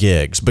those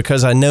gigs,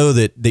 because I know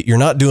that you're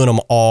not doing them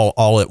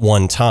all at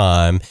one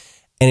time.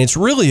 And it's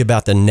really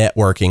about the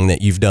networking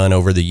that you've done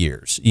over the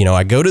years. You know,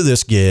 I go to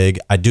this gig,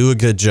 I do a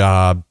good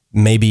job,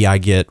 maybe I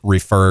get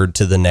referred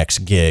to the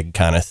next gig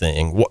kind of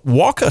thing.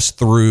 Walk us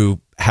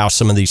through how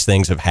some of these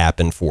things have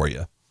happened for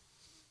you.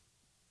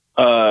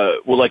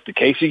 Well, like the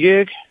Casey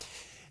gig?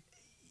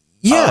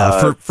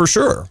 Yeah, for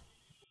sure.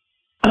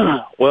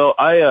 Well,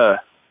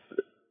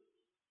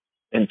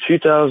 in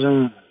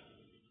 2000,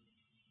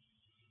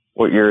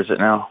 what year is it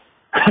now?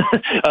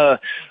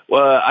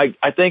 Well,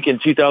 I think in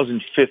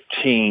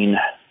 2015,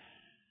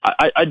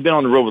 I'd been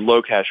on the road with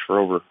Locash for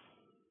over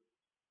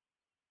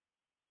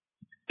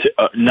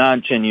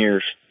 9-10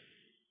 years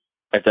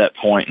at that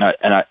point,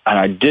 and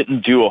I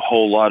didn't do a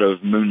whole lot of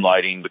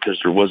moonlighting because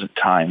there wasn't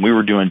time. We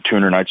were doing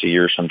 200 nights a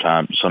year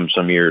sometimes,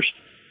 some years.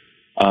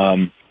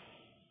 And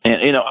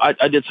you know,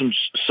 I did some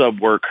sub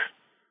work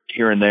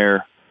here and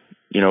there,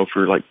 you know,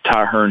 for like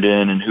Ty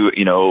Herndon and who,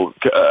 you know,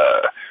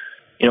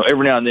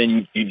 every now and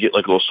then you'd get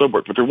like a little sub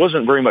work, but there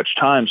wasn't very much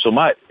time. So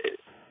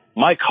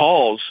my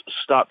calls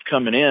stopped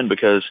coming in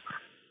because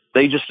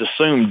they just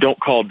assumed, don't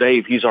call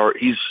Dave. He's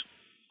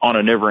on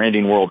a never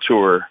ending world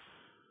tour.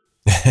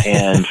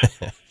 And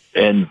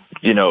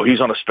you know,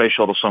 he's on a space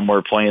shuttle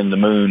somewhere playing the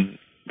moon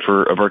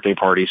for a birthday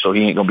party. So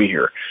he ain't going to be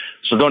here.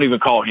 So don't even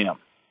call him.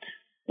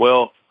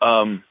 Well,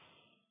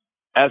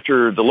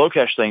 after the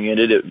Locash thing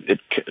ended, it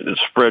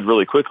spread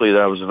really quickly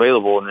that I was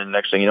available. And then the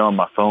next thing you know,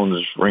 my phone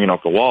is ringing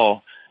off the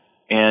wall.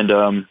 And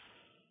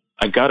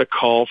I got a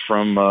call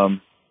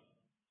from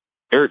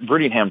Eric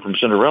Brittingham from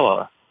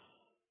Cinderella.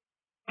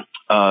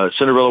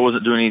 Cinderella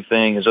wasn't doing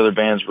anything. His other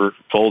bands were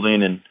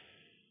folding, and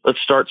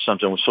let's start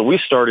something. So we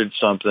started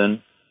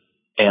something,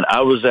 and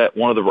I was at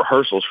one of the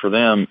rehearsals for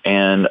them,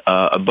 and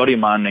a buddy of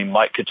mine named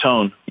Mike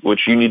Catone,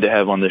 which you need to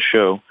have on this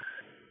show,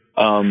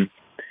 him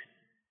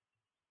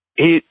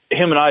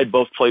and I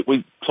both played.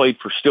 We played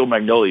for Steel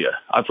Magnolia.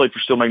 I played for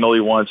Steel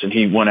Magnolia once, and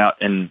he went out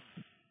and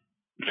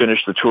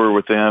finished the tour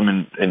with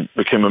them and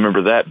became a member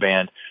of that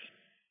band.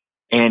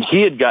 And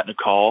he had gotten a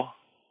call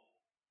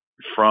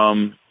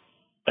from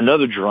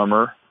another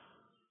drummer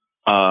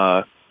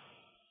to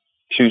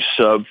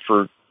sub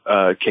for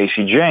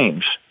Casey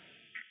James.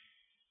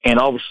 And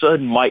all of a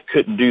sudden, Mike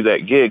couldn't do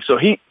that gig. So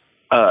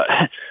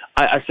I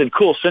said,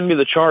 cool, send me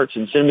the charts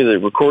and send me the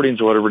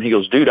recordings or whatever. And he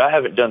goes, dude, I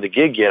haven't done the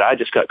gig yet. I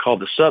just got called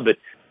to sub it.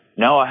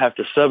 Now I have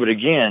to sub it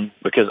again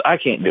because I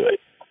can't do it.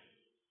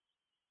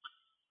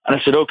 And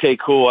I said, okay,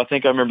 cool. I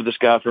think I remember this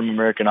guy from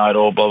American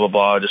Idol, blah, blah,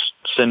 blah. Just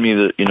send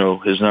me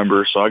his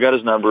number. So I got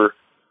his number.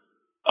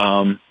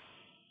 And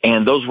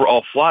those were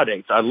all fly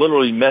dates. I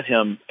literally met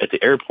him at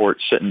the airport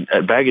sitting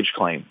at baggage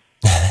claim.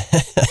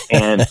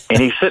 and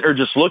he's sitting there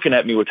just looking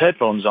at me with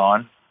headphones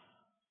on.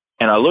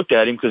 And I looked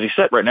at him because he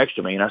sat right next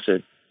to me. And I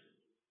said,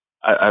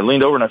 I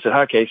leaned over and I said,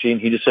 hi, Casey. And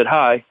he just said,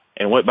 hi,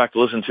 and went back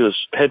to listen to his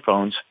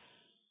headphones.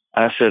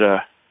 And I said,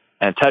 and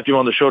I tapped him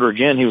on the shoulder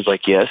again. He was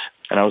like, yes.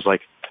 And I was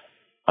like,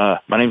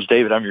 my name's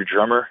David. I'm your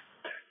drummer.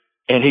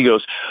 And he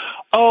goes,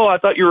 oh, I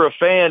thought you were a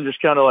fan.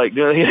 Just kind of like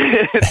doing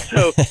it.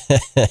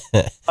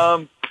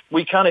 So,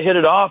 we kind of hit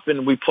it off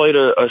and we played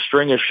a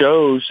string of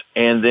shows,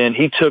 and then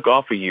he took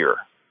off a year.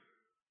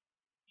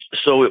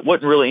 So it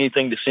wasn't really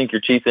anything to sink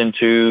your teeth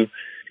into.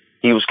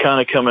 He was kind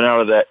of coming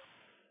out of that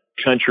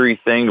country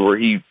thing where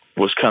he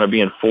was kind of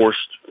being forced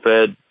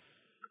fed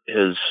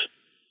his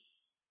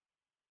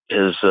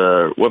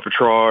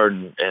repertoire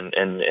and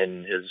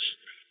his,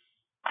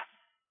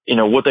 you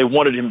know, what they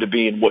wanted him to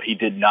be and what he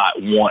did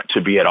not want to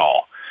be at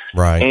all.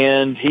 Right.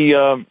 And he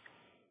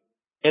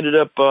ended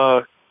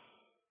up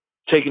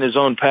taking his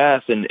own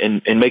path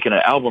and making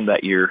an album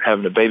that year,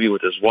 having a baby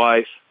with his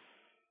wife,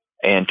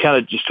 and kind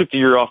of just took the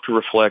year off to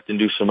reflect and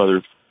do some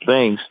other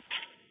things.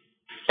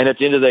 And at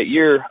the end of that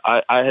year,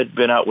 I had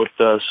been out with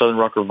Southern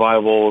Rock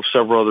Revival,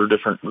 several other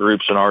different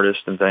groups and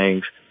artists and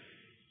things.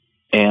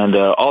 And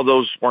all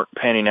those weren't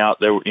panning out.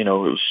 They were,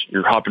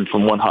 you're hopping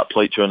from one hot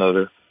plate to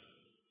another.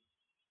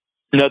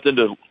 Nothing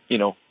to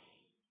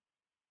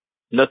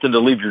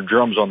leave your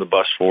drums on the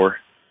bus for.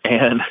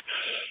 And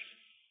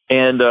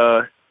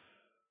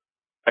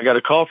I got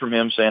a call from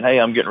him saying, hey,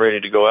 I'm getting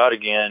ready to go out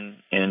again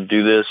and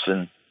do this,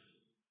 and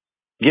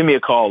give me a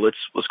call.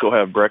 Let's go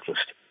have breakfast.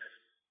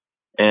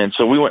 And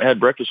so we went and had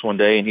breakfast one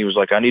day, and he was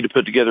like, I need to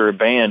put together a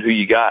band. Who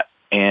you got?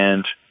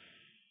 And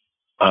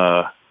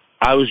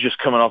I was just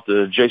coming off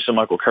the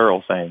Michael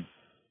Carroll thing.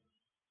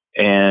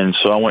 And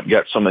so I went and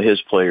got some of his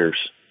players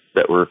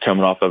that were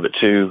coming off of it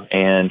too.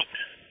 And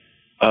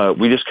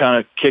we just kind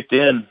of kicked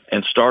in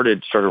and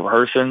started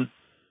rehearsing.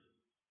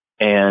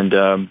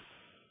 And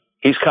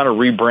he's kind of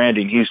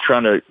rebranding. He's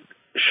trying to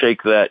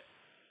shake that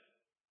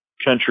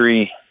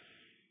country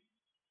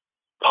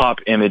pop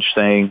image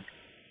thing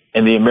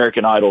and the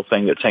American Idol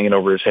thing that's hanging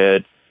over his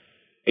head,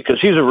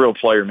 because he's a real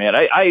player, man.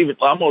 I'm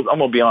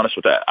gonna be honest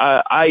with that.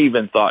 I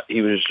even thought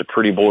he was just a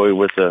pretty boy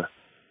with a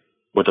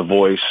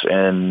voice,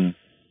 and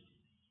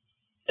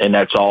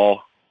that's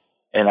all.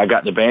 And I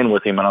got in the band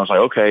with him, and I was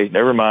like, okay,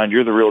 never mind.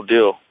 You're the real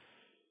deal.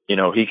 You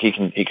know, he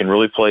can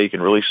really play. He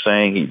can really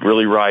sing. He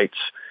really writes.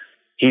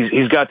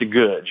 He's got the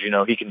goods. You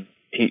know, he can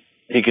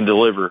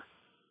deliver.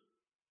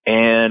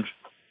 And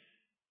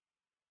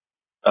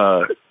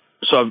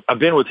so I've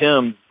been with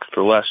him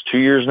for the last 2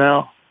 years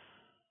now,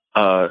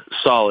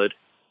 solid,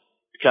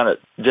 kind of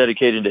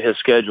dedicated to his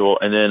schedule,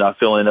 and then I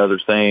fill in other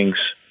things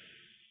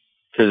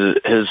because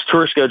his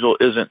tour schedule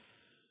isn't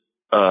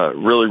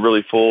really,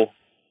 really full,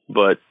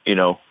 but,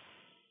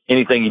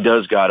 anything he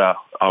does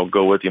I'll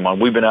go with him on.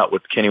 We've been out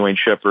with Kenny Wayne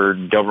Shepherd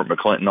and Delbert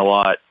McClinton a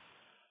lot,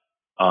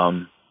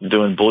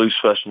 doing blues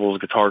festivals,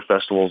 guitar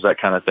festivals, that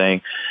kind of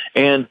thing.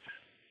 And,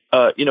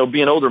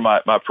 being older,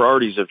 my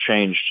priorities have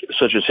changed,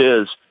 such as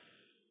his.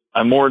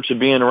 I'm more into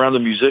being around the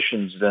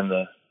musicians than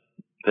the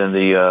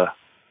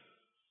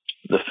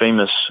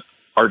famous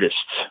artists.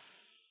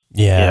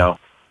 Yeah.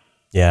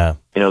 Yeah.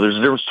 There's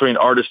a difference between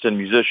artists and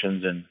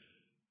musicians,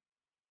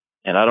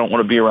 and I don't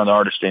want to be around the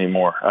artist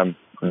anymore. I'm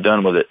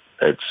done with it.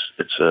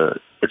 It's an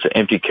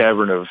empty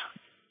cavern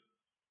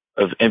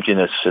of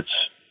emptiness. It's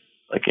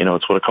like,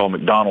 it's what I call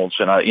McDonald's.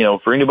 And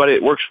for anybody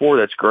it works for,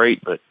 that's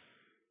great, but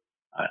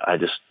I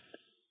just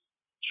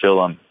feel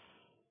I'm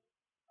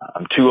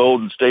too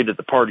old and stayed at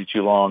the party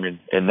too long,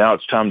 and now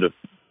it's time to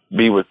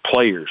be with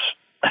players.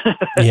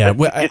 Yeah.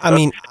 Well, I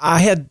mean, I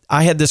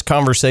had this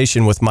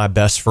conversation with my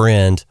best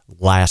friend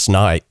last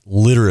night,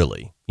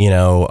 literally.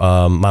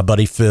 My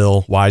buddy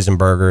Phil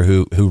Weisenberger,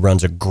 who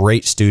runs a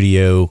great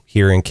studio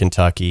here in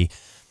Kentucky.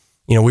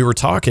 We were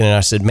talking, and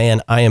I said,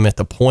 man, I am at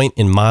the point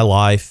in my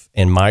life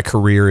and my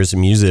career as a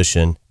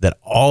musician that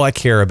all I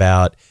care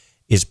about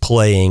is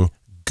playing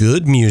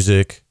good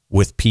music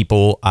with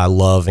people I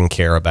love and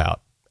care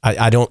about.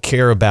 I don't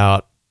care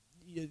about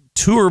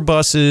tour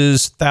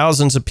buses,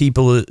 thousands of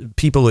people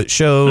at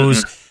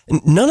shows.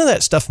 Mm-hmm. None of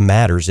that stuff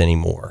matters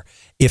anymore.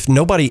 If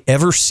nobody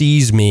ever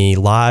sees me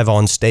live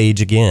on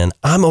stage again,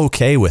 I'm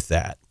okay with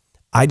that.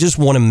 I just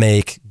want to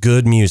make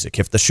good music.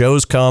 If the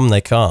shows come, they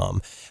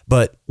come.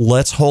 But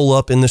let's hole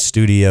up in the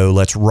studio.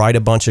 Let's write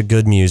a bunch of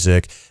good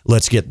music.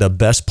 Let's get the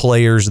best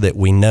players that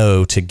we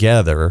know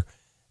together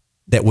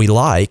that we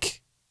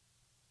like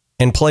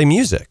and play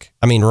music.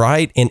 I mean,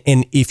 right? And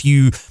if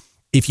you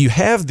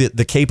have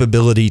the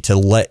capability to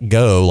let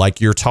go, like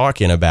you're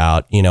talking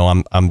about,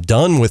 I'm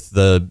done with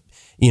the,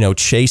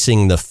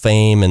 chasing the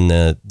fame and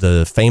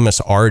the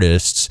famous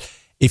artists.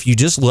 If you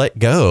just let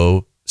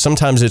go,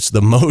 sometimes it's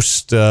the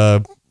most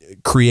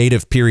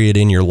creative period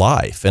in your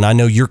life. And I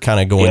know you're kind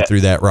of going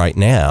through that right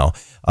now.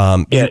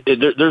 There's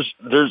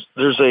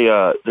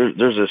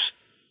this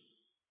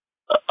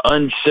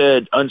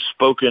unsaid,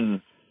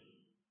 unspoken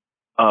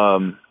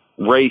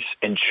race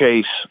and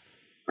chase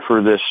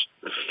for this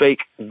fake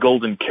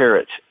golden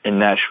carrot in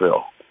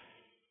Nashville.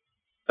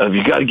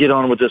 You got to get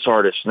on with this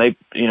artist, and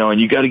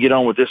and you got to get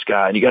on with this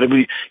guy, and you got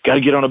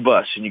to get on a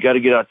bus, and you got to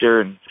get out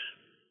there and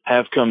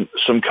have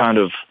some kind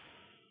of,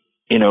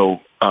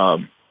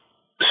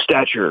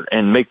 stature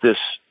and make this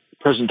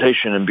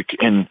presentation and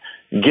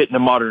get into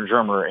Modern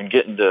Drummer and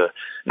get into.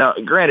 Now,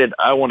 granted,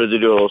 I wanted to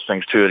do all those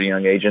things too at a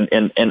young age,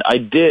 and I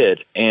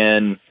did,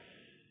 and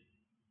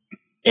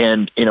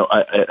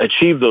I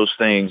achieved those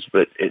things,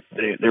 but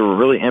they were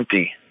really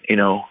empty.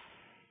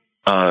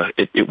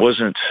 It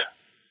wasn't.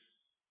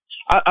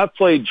 I've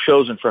played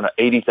shows in front of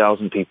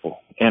 80,000 people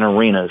in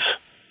arenas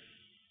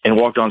and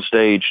walked on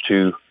stage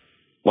to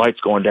lights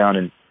going down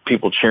and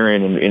people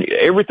cheering and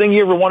everything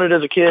you ever wanted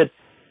as a kid.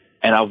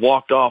 And I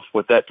walked off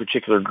with that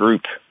particular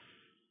group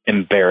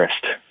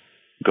embarrassed,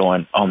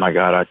 going, "Oh my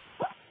God,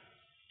 I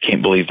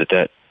can't believe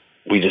that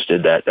we just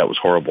did that. That was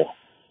horrible."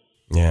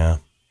 Yeah.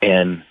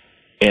 And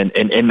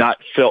not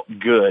felt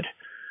good.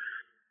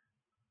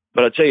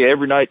 But I tell you,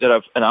 every night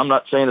that and I'm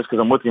not saying this because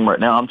I'm with him right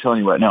now, I'm telling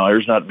you right now,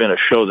 there's not been a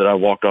show that I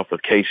walked off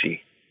with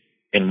Casey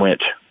and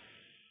went,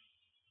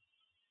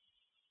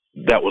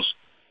 "That was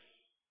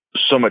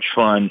so much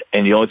fun,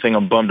 and the only thing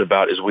I'm bummed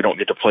about is we don't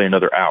get to play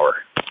another hour."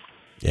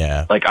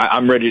 Yeah. Like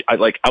I'm ready.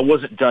 I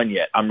wasn't done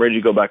yet. I'm ready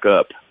to go back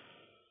up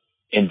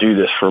and do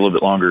this for a little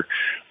bit longer.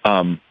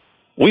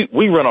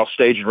 We run off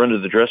stage and run to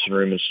the dressing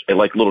room and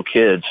like little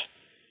kids.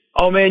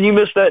 "Oh man, you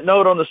missed that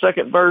note on the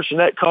second verse, and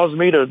that caused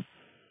me to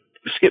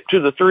skip to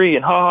the 3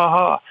 and ha ha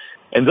ha."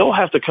 And they'll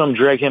have to come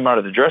drag him out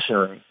of the dressing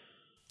room,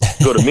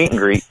 go to meet and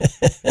greet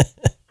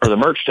or the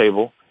merch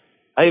table.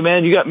 "Hey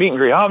man, you got meet and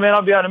greet." "Oh man,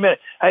 I'll be out in a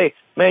minute." "Hey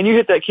man, you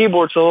hit that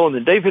keyboard solo," and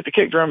then Dave hit the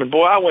kick drum, and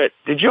boy, I went,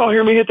 "Did y'all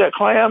hear me hit that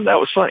clam? That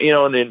was fun."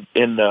 And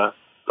then the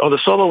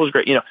solo was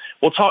great.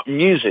 We'll talk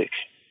music,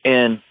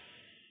 and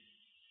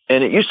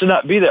it used to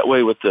not be that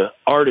way with the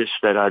artists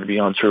that I'd be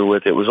on tour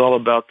with. It was all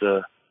about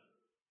the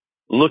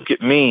look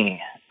at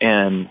me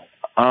and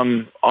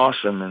I'm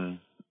awesome, and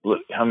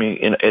look, I mean,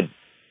 it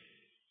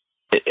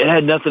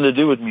had nothing to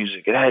do with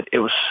music. It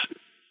was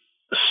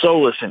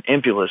soulless and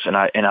empulous, and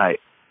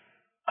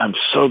I'm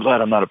so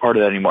glad I'm not a part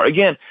of that anymore.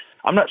 Again,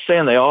 I'm not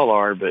saying they all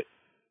are, but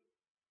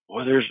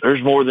well,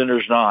 there's more than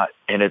there's not,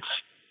 and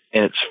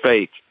it's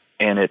fake,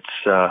 and it's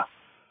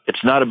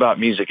not about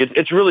music.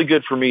 It's really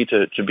good for me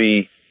to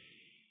be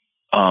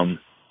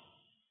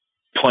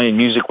playing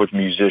music with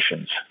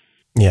musicians.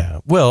 Yeah.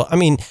 Well, I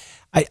mean,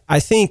 I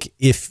think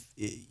if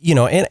you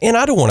know, and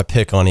I don't want to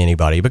pick on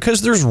anybody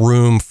because there's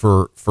room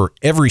for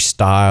every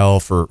style,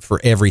 for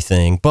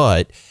everything.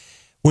 But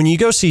when you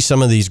go see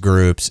some of these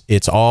groups,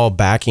 it's all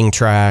backing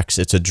tracks.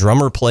 It's a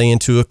drummer playing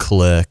to a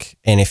click.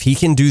 And if he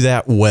can do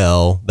that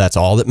well, that's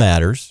all that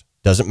matters.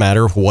 Doesn't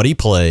matter what he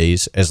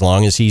plays as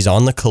long as he's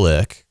on the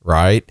click,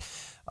 right?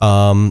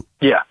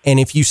 Yeah. And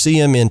if you see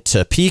him in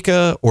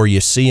Topeka or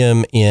you see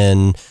him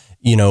in,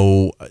 you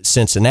know,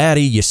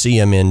 Cincinnati, you see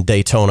him in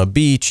Daytona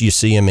Beach, you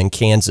see him in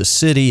Kansas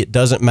City, it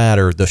doesn't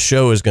matter. The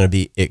show is going to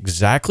be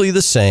exactly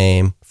the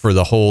same for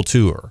the whole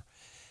tour.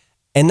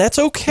 And that's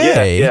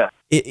okay. Yeah.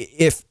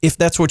 If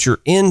that's what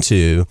you're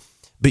into.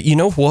 But you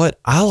know what?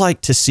 I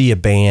like to see a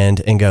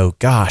band and go,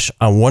 gosh,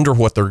 I wonder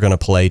what they're going to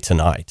play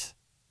tonight.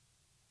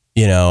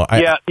 You know,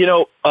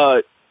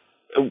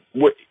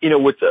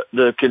 with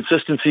the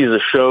consistency of the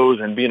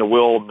shows and being a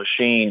well-oiled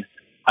machine,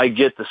 I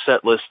get the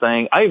set list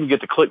thing. I even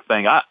get the click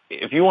thing.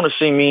 If you want to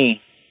see me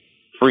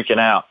freaking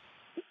out,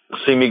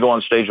 see me go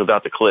on stage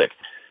without the click.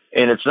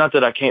 And it's not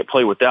that I can't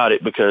play without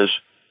it, because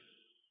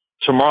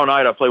tomorrow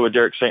night I play with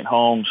Derek St.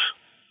 Holmes,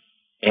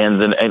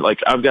 and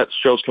I've got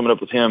shows coming up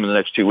with him in the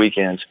next 2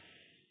 weekends,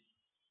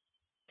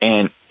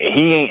 and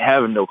he ain't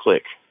having no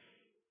click.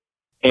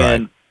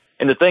 And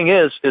the thing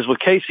is with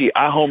Casey,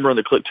 I home run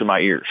the click to my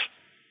ears.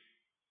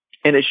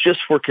 And it's just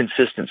for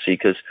consistency,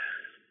 because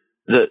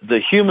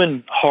the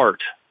human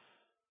heart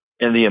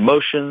and the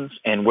emotions,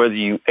 and whether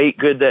you ate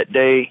good that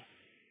day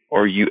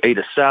or you ate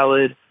a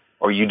salad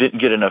or you didn't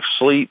get enough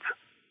sleep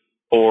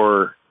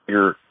or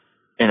you're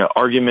in an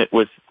argument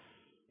with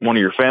one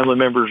of your family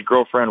members,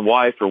 girlfriend,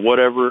 wife, or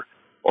whatever,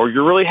 or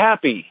you're really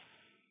happy.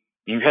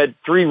 You had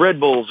 3 Red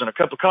Bulls and a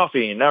cup of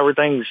coffee and now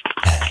everything's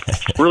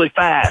really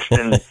fast.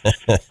 And,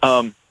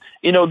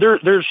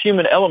 there's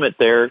human element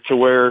there to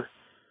where,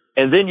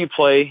 and then you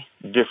play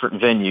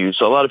different venues.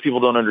 So a lot of people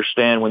don't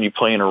understand when you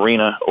play an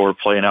arena or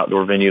play an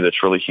outdoor venue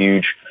that's really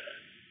huge,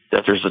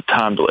 that there's a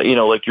time delay.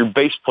 Like your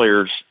bass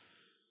player's,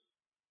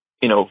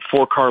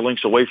 4 car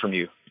lengths away from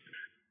you,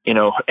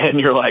 and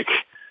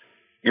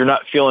you're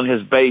not feeling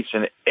his bass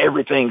and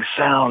everything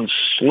sounds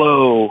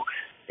slow,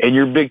 and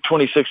your big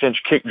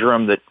 26-inch kick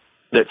drum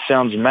that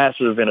sounds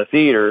massive in a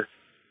theater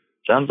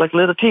sounds like a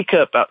little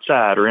teacup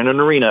outside or in an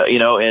arena,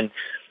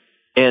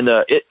 and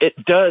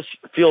it does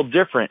feel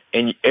different,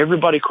 and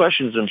everybody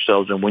questions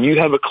themselves. And when you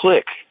have a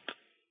click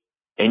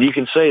and you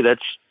can say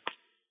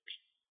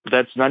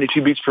that's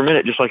 92 beats per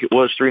minute, just like it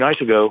was 3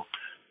 nights ago,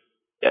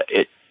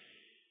 it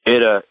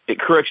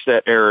corrects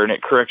that error, and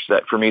it corrects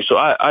that for me. So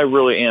I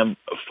really am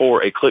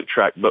for a click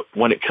track. But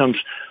when it comes,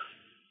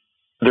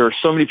 there are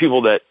so many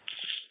people that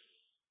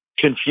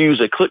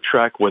confuse a click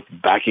track with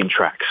backing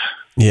tracks.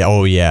 Yeah.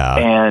 Oh yeah.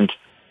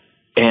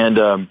 And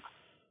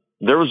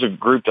there was a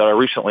group that I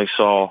recently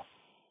saw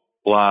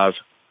live,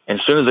 and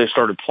as soon as they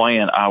started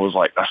playing, I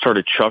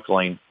started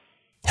chuckling.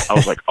 I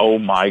was like, oh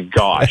my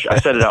gosh. I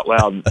said it out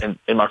loud,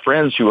 and my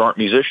friends who aren't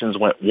musicians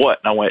went, what?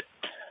 And I went,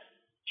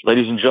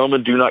 ladies and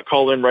gentlemen, do not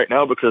call in right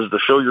now because the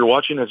show you're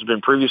watching has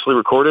been previously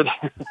recorded.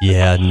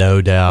 Yeah,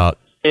 no doubt.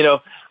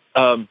 It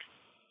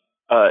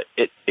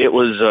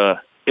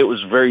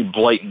was very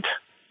blatant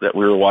that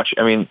we were watching.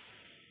 I mean,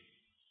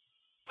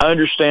 I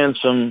understand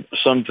some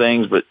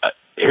things, but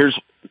here's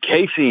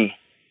Casey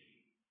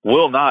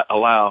will not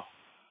allow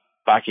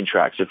backing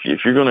tracks. If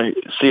you're going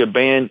to see a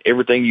band,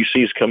 everything you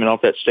see is coming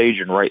off that stage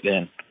and right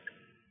then.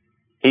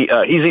 He's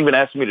even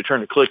asked me to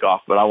turn the click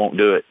off, but I won't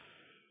do it.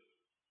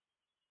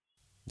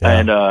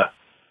 Yeah.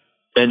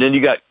 And then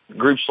you got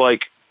groups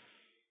like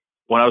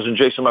when I was in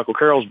Michael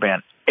Carroll's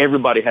band,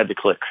 everybody had the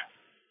click.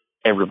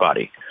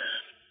 Everybody.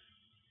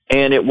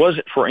 And it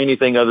wasn't for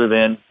anything other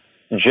than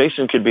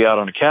Jason could be out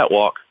on a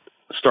catwalk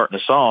starting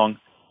a song,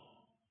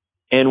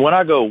 and when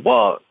I go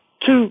 1,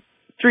 2,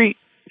 3,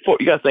 4,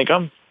 you got to think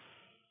I'm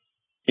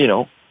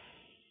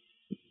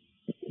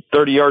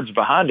 30 yards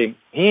behind him.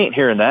 He ain't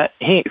hearing that.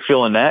 He ain't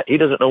feeling that. He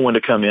doesn't know when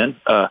to come in.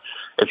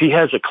 If he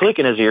has a click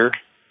in his ear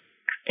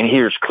and he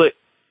hears click,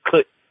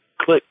 click,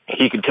 click,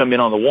 he could come in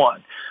on the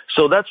 1.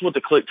 So that's what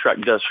the click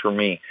track does for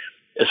me.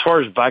 As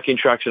far as backing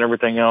tracks and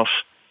everything else,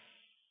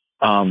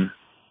 I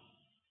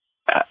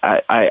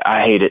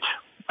hate it.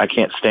 I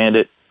can't stand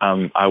it.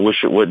 I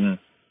wish it wouldn't.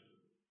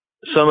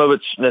 Some of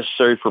it's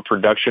necessary for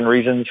production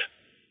reasons,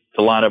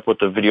 to line up with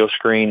the video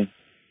screen,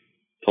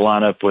 to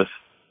line up with,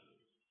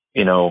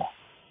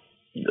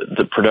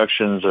 the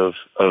productions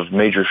of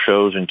major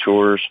shows and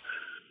tours.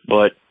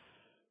 But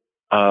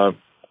I'm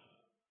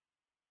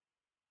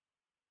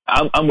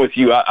with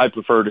you. I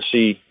prefer to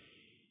see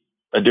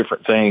a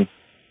different thing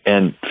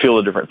and feel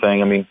a different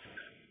thing. I mean,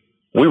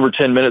 we were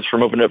 10 minutes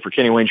from opening up for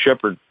Kenny Wayne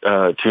Shepherd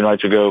 2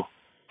 nights ago,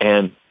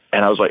 and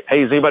I was like,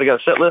 hey, has anybody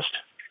got a set list?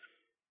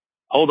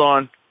 Hold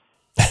on.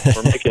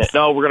 We're making it.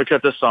 No, we're going to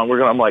cut this song.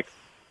 I'm like,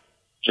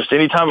 just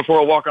any time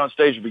before I walk on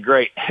stage would be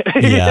great.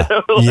 Yeah.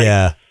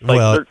 Yeah.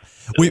 Well,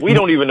 we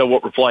don't even know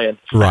what we're playing.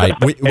 Right.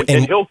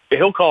 And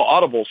he'll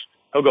call audibles.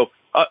 He'll go,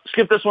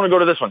 skip this one and go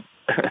to this one.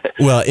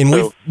 Well, and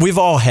So- we've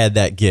all had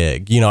that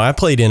gig. You know, I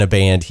played in a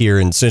band here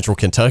in Central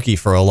Kentucky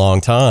for a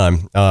long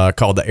time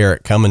called the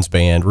Eric Cummins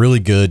Band. Really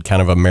good,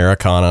 kind of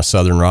Americana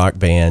Southern rock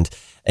band.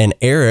 And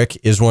Eric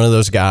is one of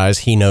those guys.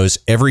 He knows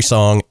every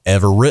song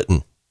ever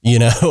written. You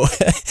know,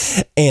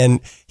 and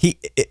he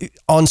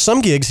on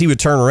some gigs he would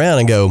turn around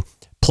and go,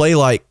 "Play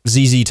like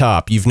ZZ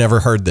Top. You've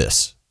never heard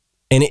this."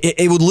 And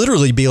it would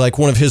literally be like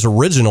one of his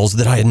originals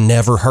that I had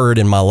never heard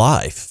in my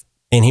life.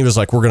 And he was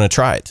like, "We're going to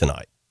try it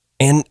tonight."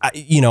 And,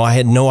 I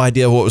had no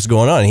idea what was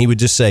going on. He would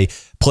just say,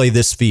 "Play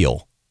this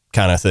feel,"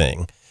 kind of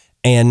thing.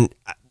 And,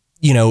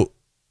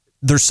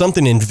 there's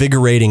something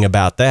invigorating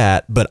about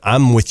that. But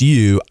I'm with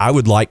you. I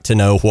would like to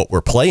know what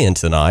we're playing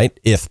tonight,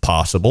 if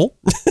possible.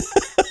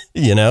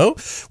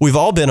 We've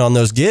all been on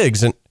those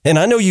gigs. And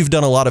I know you've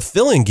done a lot of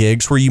fill-in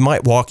gigs where you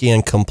might walk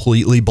in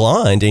completely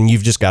blind and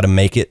you've just got to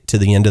make it to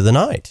the end of the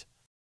night.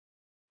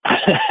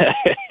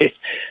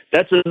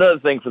 That's another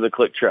thing for the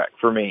click track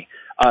for me.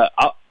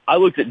 I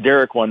looked at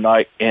Derek one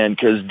night, and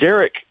because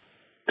Derek,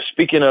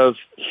 speaking of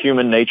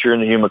human nature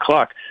and the human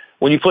clock,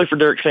 when you play for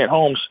Derek St.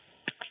 Holmes,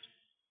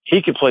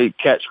 he could play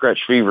Cat Scratch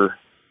Fever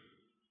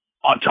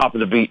on top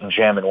of the beat and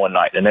jam in one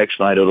night. The next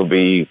night it'll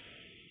be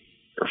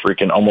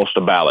freaking almost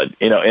a ballad,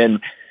 and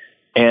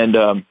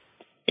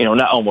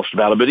not almost a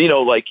ballad, but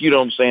what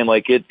I'm saying,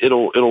 like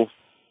it'll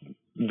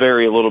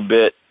vary a little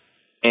bit.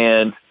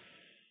 And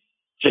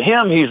to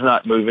him, he's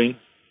not moving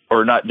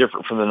or not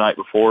different from the night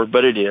before,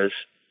 but it is.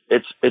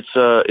 It's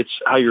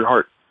how your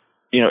heart,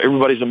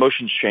 everybody's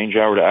emotions change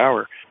hour to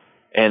hour,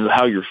 and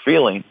how you're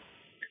feeling.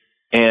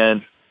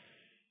 And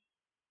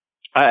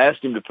I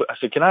asked him I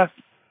said, "Can I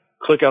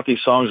click out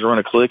these songs or run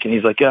a click?" And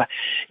he's like,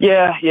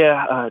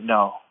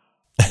 no.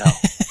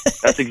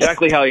 That's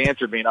exactly how he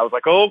answered me. And I was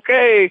like,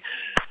 okay,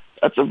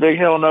 that's a big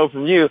hell no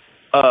from you.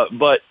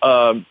 But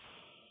going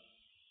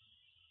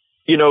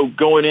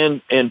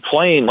in and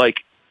playing,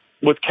 like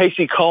with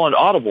Casey calling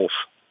audibles,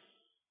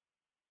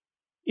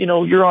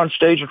 you're on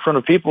stage in front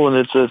of people,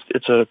 and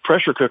it's a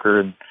pressure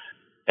cooker,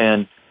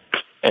 and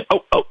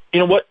you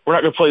know what? We're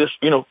not going to play this.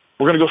 We're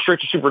going to go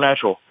straight to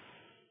Supernatural.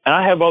 And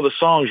I have all the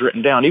songs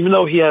written down. Even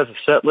though he has a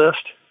set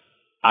list,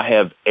 I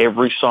have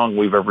every song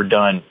we've ever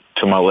done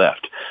to my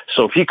left.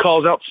 So if he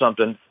calls out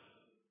something,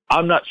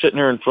 I'm not sitting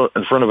there in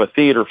front of a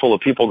theater full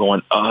of people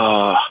going,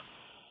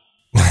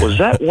 was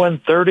that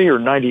 130 or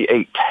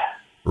 98?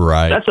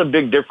 Right. That's a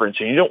big difference,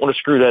 and you don't want to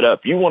screw that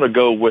up. You want to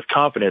go with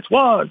confidence.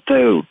 1,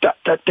 2,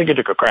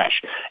 ticka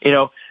crash,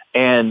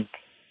 and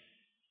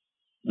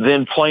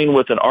then playing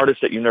with an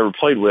artist that you've never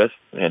played with.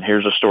 And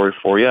here's a story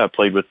for you. I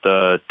played with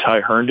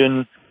Ty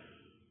Herndon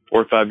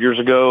 4 or 5 years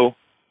ago.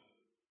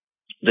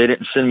 They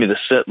didn't send me the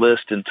set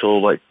list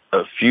until like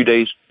a few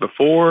days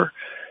before.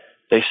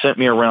 They sent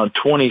me around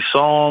 20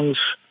 songs,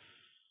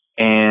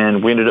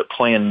 and we ended up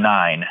playing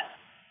 9.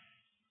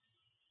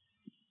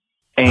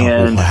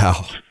 And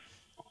wow.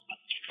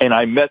 And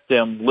I met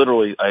them,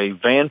 literally, a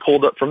van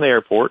pulled up from the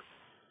airport.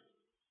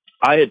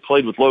 I had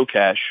played with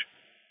Locash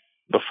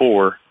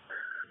before,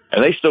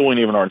 and they still weren't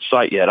even on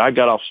site yet. I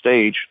got off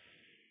stage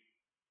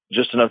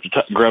just enough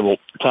to grab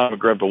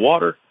the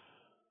water.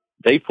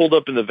 They pulled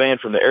up in the van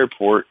from the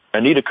airport.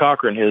 Anita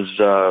Cochran, his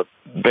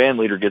band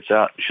leader, gets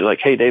out. She's like,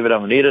 "Hey, David,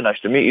 I'm Anita. Nice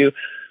to meet you."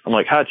 I'm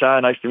like, "Hi, Ty.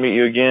 Nice to meet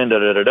you again.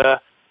 Da-da-da-da.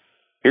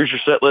 Here's your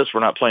set list.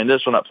 We're not playing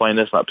this. We're not playing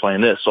this. Not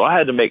playing this." So I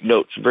had to make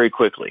notes very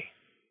quickly.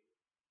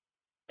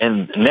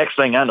 And next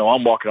thing I know,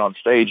 I'm walking on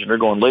stage, and they're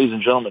going, "Ladies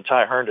and gentlemen,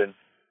 Ty Herndon."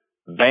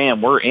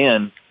 Bam, we're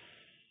in.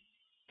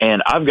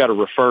 And I've got to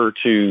refer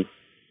to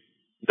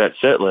that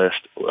set list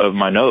of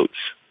my notes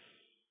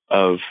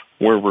of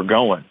where we're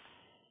going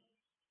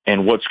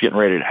and what's getting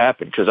ready to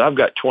happen, because I've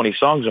got 20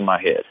 songs in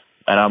my head.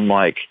 And I'm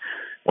like,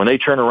 when they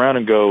turn around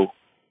and go,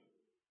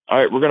 "All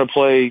right, we're going to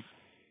play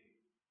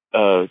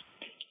I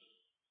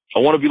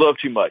Want to Be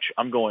Loved Too Much,"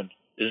 I'm going,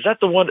 is that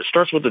the one that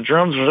starts with the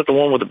drums, or is that the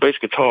one with the bass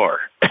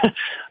guitar?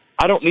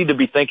 I don't need to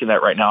be thinking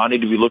that right now. I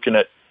need to be looking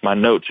at my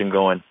notes and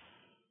going,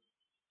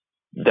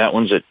 that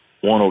one's at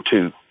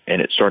 102,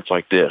 and it starts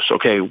like this.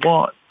 Okay,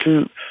 1,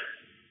 2,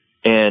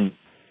 and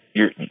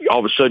you're all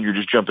of a sudden you're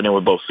just jumping in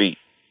with both feet.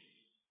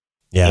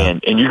 Yeah,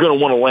 and you're going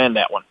to want to land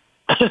that one.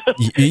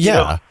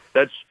 Yeah,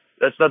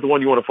 that's not the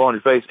one you want to fall on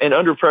your face. And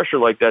under pressure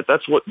like that,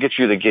 that's what gets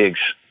you the gigs.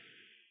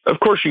 Of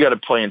course, you got to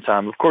play in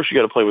time. Of course, you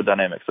got to play with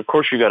dynamics. Of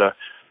course, you got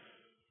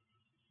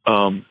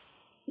to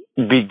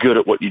be good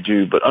at what you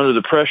do. But under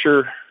the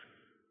pressure,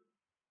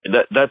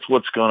 that's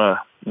what's going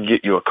to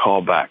get you a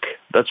call back.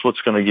 That's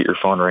what's going to get your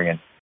phone ringing.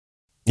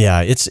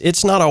 Yeah,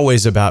 it's not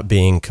always about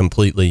being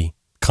completely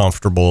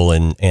comfortable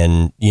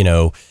and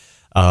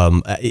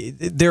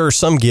there are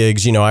some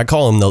gigs, I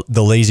call them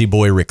the lazy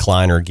boy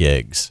recliner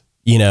gigs.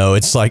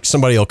 It's like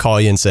somebody will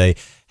call you and say,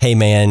 "Hey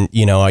man,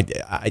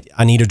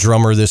 I need a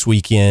drummer this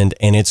weekend,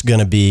 and it's going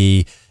to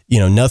be,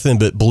 nothing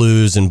but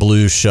blues and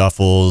blues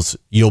shuffles.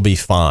 You'll be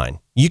fine."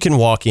 You can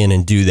walk in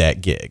and do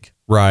that gig,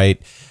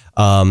 right?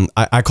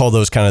 I call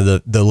those kind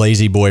of the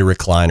lazy boy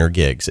recliner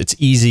gigs. It's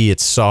easy,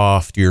 it's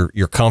soft,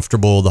 you're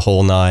comfortable the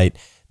whole night.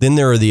 Then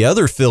there are the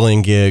other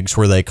fill-in gigs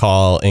where they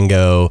call and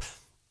go,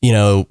 you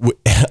know,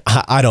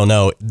 I don't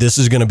know, this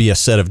is going to be a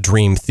set of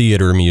Dream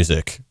Theater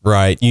music,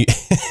 right? You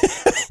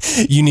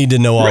you need to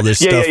know all this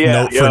stuff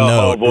note for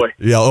note. Oh boy.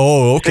 Yeah.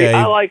 Oh, okay.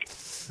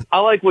 See, I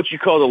like what you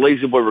call the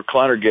Lazy Boy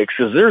recliner gigs,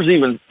 because there's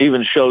even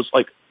shows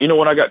like, you know,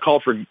 when I got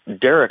called for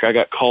Derek, I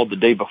got called the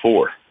day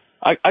before.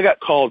 I got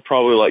called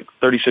probably like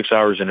 36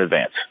 hours in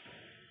advance.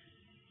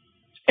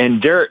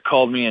 And Derek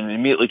called me and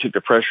immediately took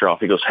the pressure off.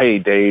 He goes, "Hey,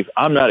 Dave,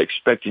 I'm not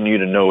expecting you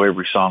to know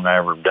every song I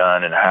ever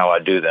done and how I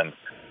do them.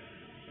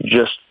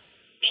 Just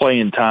play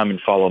in time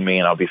and follow me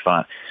and I'll be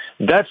fine."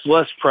 That's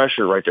less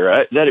pressure right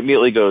there. That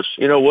immediately goes,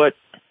 you know what?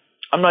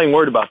 I'm not even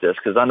worried about this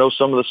because I know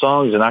some of the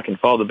songs and I can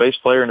follow the bass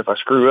player. And if I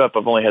screw up,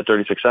 I've only had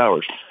 36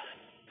 hours.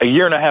 A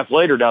year and a half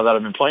later, now that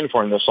I've been playing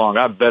for him this song,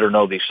 I better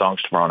know these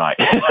songs tomorrow night.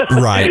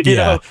 Right. You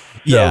Yeah. know?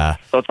 Yeah.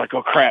 So it's like,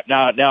 oh crap!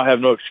 Now I have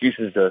no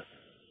excuses to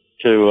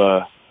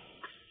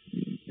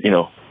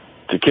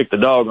kick the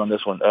dog on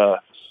this one.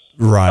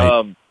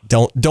 Right.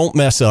 Don't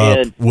mess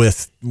up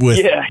with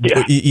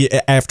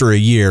after a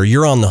year.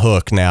 You're on the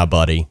hook now,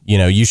 buddy. You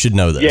know, you should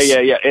know this.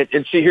 Yeah.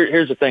 And see,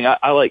 here's the thing.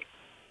 I like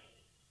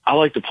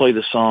to play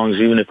the songs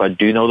even if I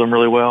do know them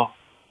really well.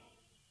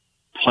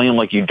 Play them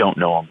like you don't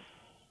know them.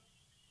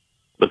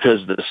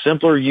 Because the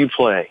simpler you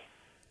play,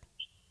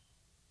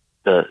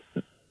 the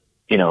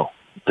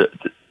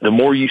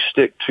more you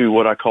stick to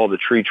what I call the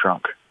tree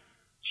trunk.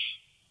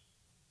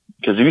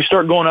 Because if you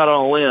start going out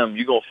on a limb,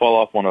 you're going to fall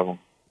off one of them.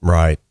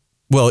 Right.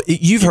 Well,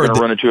 you're going to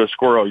run into a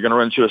squirrel. You're going to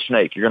run into a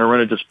snake. You're going to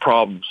run into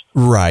problems.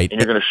 Right. And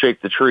you're going to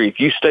shake the tree. If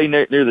you stay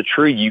near the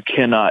tree, you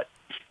cannot.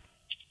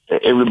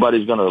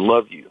 Everybody's going to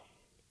love you.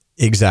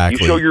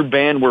 Exactly. You show your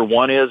band where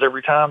one is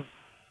every time,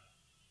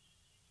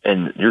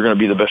 and you're going to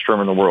be the best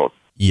drummer in the world.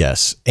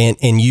 Yes.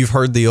 And you've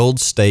heard the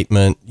old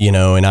statement, you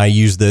know, and I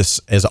use this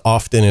as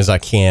often as I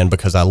can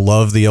because I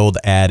love the old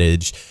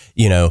adage,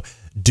 you know,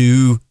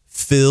 do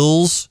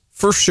fills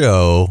for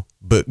show,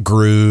 but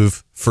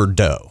groove for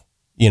dough.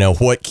 You know,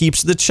 what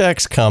keeps the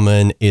checks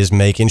coming is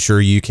making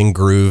sure you can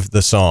groove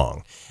the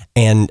song.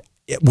 And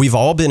we've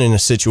all been in a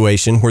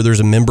situation where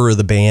there's a member of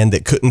the band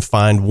that couldn't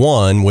find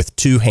one with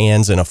two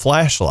hands and a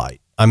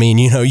flashlight. I mean,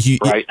 you know,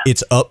 right.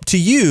 It's up to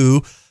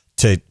you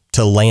to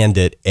land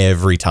it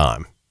every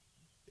time.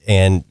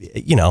 And,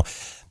 you know,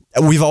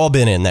 we've all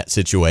been in that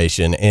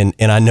situation, and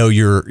I know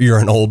you're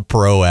an old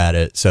pro at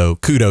it. So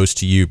kudos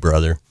to you,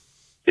 brother.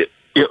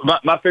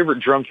 My favorite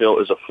drum fill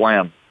is a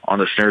flam on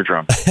the snare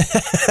drum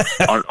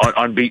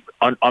on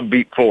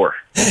beat 4.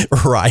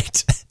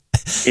 Right.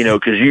 You know,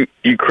 because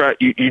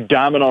you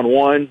diamond on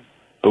one,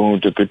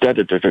 boom,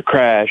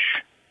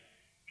 crash,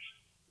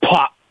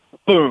 pop,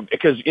 boom.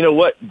 Because you know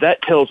what?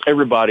 That tells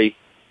everybody,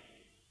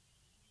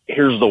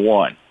 here's the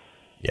one.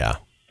 Yeah.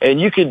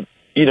 And you could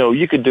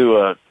do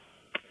a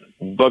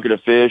bucket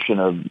of fish and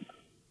a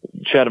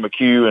Chatham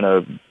McHugh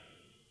and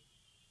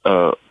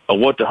a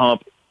what the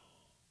hump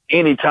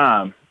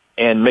anytime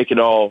and make it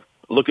all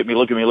look at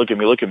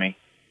me.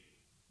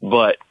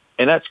 But,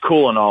 and that's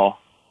cool and all,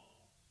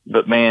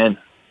 but man,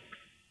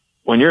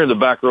 when you're in the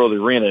back row of the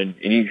arena and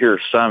you hear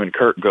Simon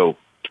Kirk go,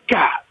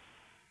 God,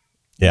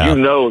 yeah, you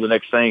know the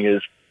next thing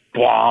is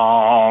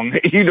bong.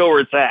 You know where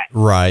it's at.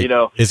 Right. You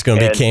know, it's going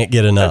to be can't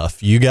get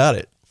enough. You got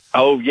it.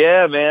 Oh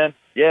yeah, man.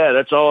 Yeah,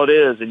 that's all it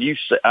is. And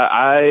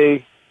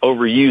I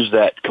overuse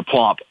that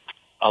kaplomp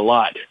a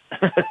lot,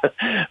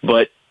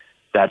 but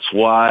that's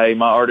why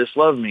my artists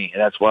love me.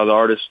 And that's why the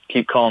artists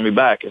keep calling me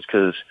back, is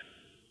because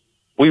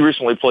we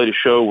recently played a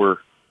show where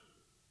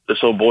this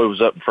old boy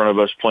was up in front of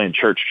us playing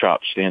church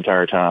chops the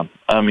entire time.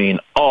 I mean,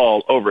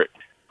 all over it.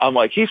 I'm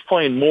like, he's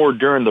playing more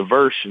during the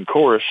verse and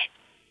chorus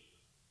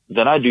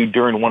than I do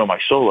during one of my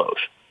solos.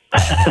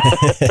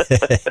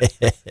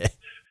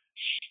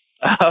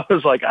 I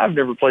was like, I've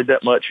never played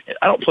that much.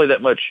 I don't play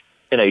that much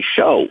in a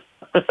show.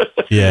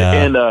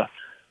 Yeah.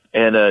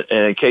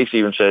 And Casey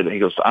even said, he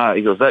goes,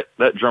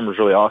 that drummer's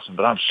really awesome,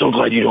 but I'm so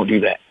glad you don't do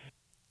that.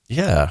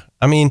 Yeah.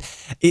 I mean,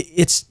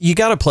 it's you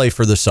got to play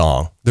for the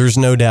song. There's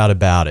no doubt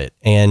about it.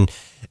 And,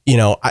 you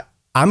know,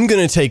 I'm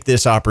going to take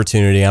this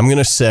opportunity. I'm going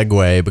to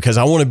segue because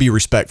I want to be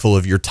respectful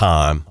of your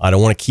time. I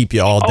don't want to keep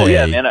you all day. Oh,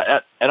 yeah, man.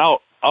 And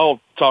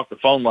I'll talk the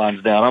phone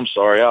lines down. I'm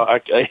sorry. No.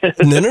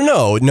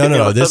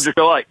 This subject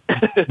I like.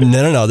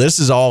 No. This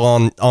is all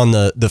on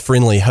the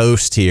friendly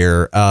host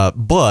here.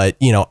 But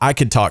you know, I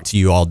could talk to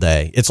you all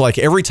day. It's like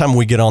every time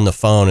we get on the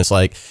phone, it's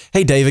like,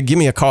 hey, David, give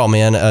me a call,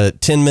 man.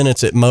 10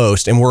 minutes at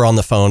most, and we're on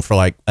the phone for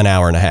like an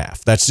hour and a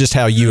half. That's just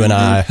how you and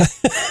I.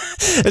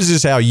 That's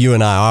just how you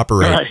and I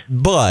operate. Right.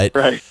 But.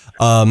 Right.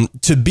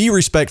 To be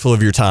respectful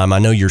of your time, I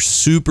know you're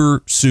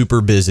super,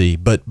 super busy,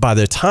 but by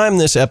the time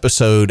this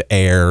episode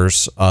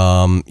airs,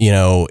 you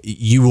know,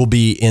 you will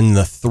be in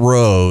the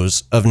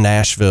throes of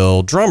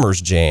Nashville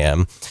Drummers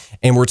Jam.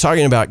 And we're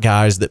talking about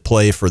guys that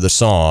play for the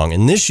song.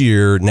 And this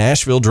year,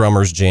 Nashville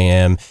Drummers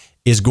Jam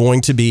is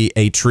going to be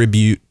a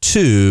tribute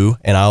to,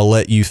 and I'll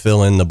let you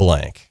fill in the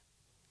blank.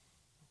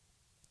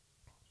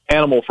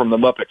 Animal from the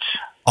Muppets.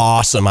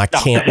 Awesome. I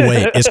can't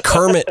wait. Is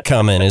Kermit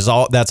coming? That's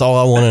all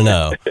I want to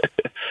know.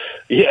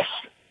 Yes.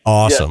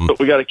 Awesome. Yeah, but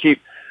we got to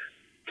keep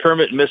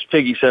Kermit and Miss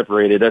Piggy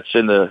separated. That's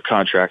in the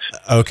contracts.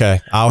 Okay.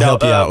 I'll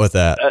help you out with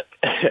that.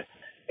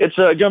 It's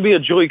going to be a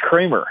Joey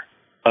Kramer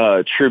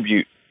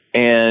tribute.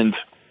 And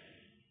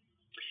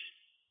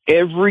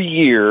every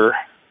year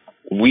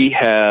we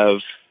have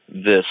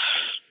this.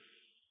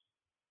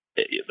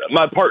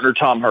 My partner,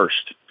 Tom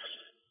Hurst,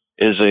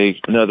 is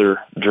another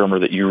drummer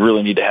that you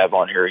really need to have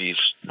on here.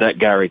 That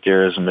guy right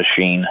there is a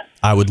machine.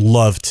 I would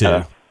love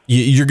to.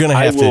 You're going to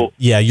have to.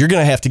 Yeah, you're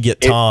going to have to get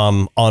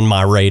Tom on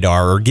my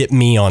radar, or get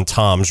me on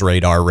Tom's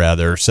radar,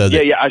 rather. So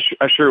that,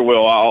 I sure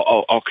will.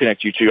 I'll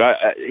connect you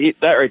to.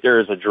 That right there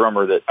is a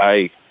drummer that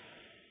I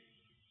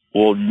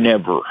will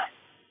never,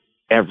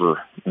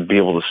 ever be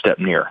able to step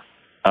near.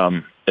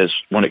 As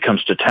when it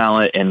comes to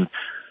talent, and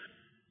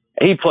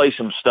he plays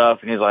some stuff,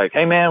 and he's like,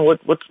 "Hey man,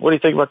 what do you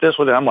think about this?"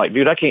 I'm like,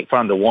 "Dude, I can't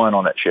find the one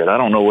on that shit. I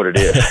don't know what it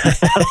is."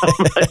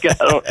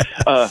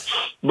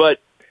 But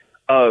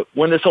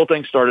when this whole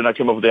thing started, I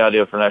came up with the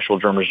idea for Nashville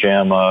Drummers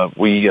Jam.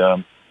 We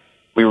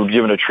were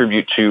given a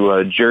tribute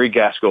to Jerry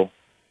Gaskell,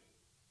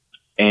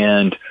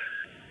 and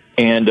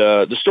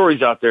the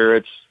story's out there.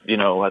 It's,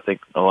 I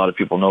think a lot of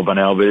people know by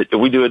now, but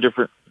we do a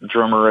different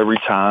drummer every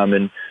time,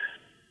 and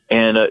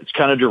it's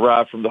kind of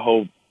derived from the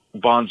whole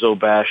Bonzo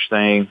Bash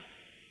thing.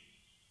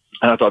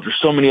 And I thought there's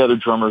so many other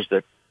drummers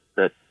that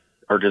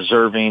are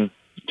deserving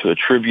to a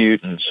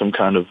tribute and some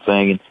kind of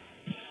thing.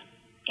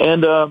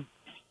 And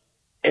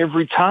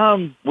every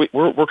time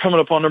we're coming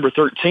up on number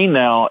 13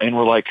 now, and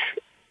we're like,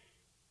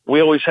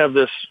 we always have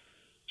this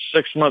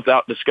 6-month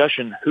out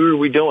discussion. Who are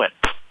we doing?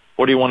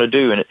 What do you want to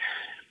do? And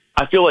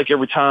I feel like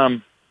every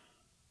time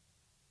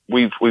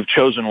we've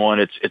chosen one,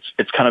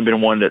 it's kind of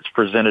been one that's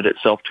presented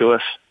itself to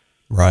us.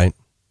 Right.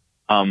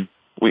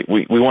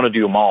 We want to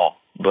do them all,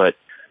 but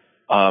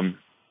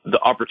the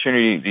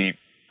opportunity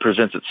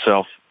presents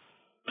itself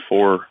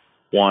for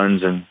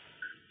ones. And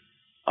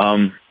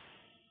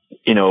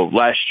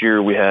last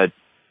year we have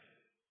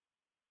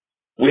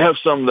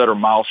some that are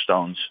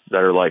milestones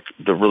that are like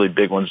the really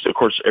big ones. Of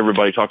course,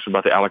 everybody talks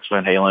about the Alex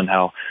Van Halen,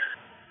 how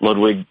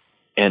Ludwig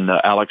and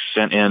Alex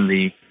sent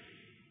in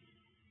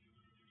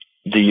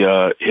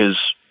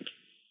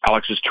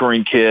Alex's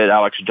touring kit.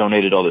 Alex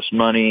donated all this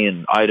money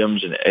and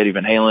items, and Eddie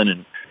Van Halen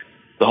and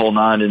the whole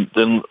nine. And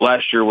then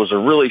last year was a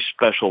really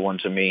special one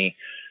to me.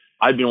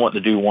 I'd been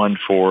wanting to do one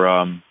for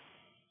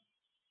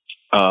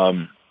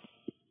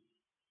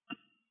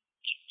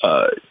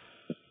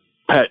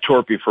Pat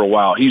Torpey for a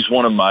while. He's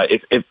one of my.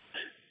 If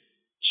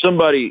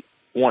somebody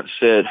once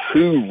said,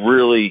 "Who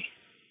really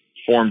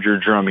formed your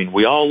drumming?"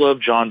 We all love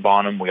John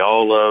Bonham. We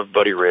all love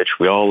Buddy Rich.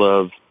 We all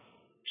love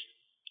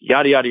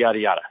yada, yada, yada,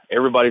 yada.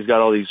 Everybody's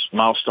got all these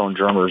milestone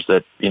drummers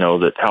that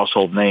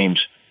household names.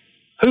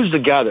 Who's the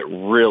guy that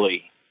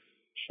really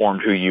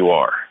formed who you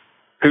are?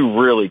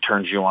 Who really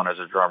turns you on as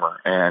a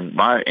drummer? And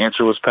my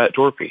answer was Pat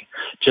Torpey.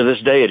 To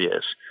this day it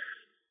is.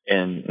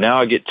 And now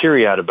I get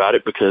teary-eyed about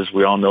it because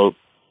we all know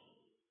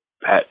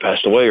Pat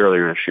passed away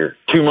earlier this year,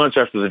 2 months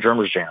after the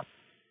Drummers Jam.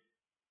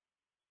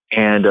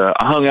 And I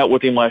hung out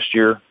with him last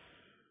year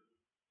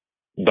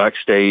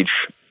backstage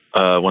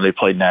when they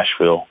played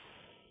Nashville.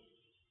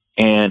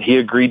 And he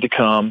agreed to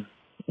come,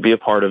 be a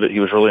part of it. He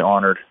was really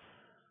honored.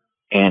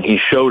 And he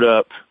showed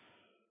up.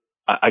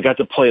 I got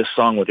to play a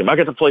song with him. I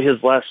got to play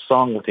his last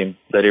song with him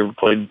that he ever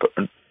played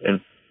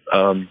in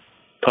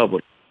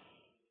public.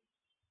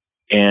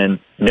 And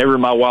never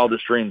in my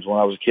wildest dreams when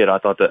I was a kid, I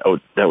thought that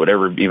would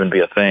ever even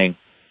be a thing.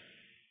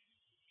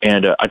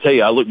 And I tell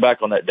you, I look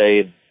back on that day,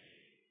 and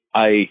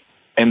I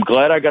am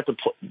glad I got to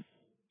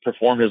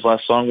perform his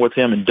last song with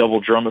him and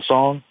double drum a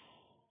song.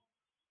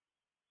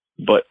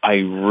 But I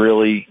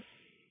really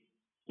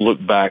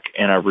look back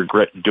and I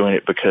regret doing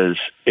it, because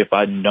if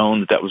I'd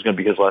known that was going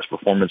to be his last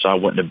performance, I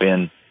wouldn't have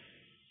been,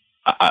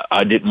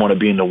 I didn't want to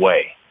be in the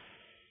way.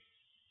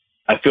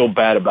 I feel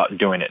bad about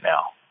doing it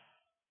now.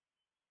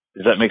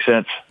 Does that make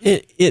sense?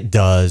 It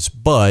does.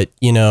 But,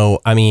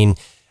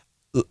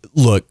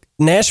 look,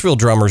 Nashville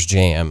Drummers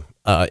Jam,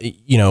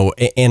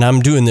 and I'm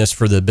doing this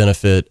for the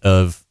benefit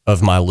of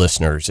my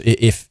listeners.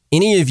 If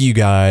any of you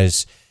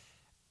guys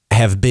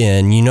have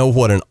been,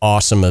 what an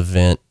awesome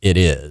event it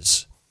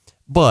is.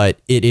 But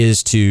it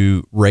is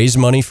to raise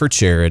money for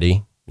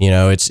charity.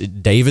 It's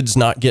David's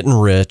not getting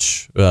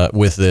rich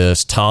with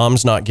this.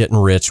 Tom's not getting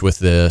rich with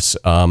this.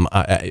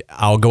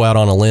 I'll go out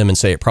on a limb and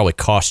say it probably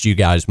cost you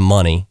guys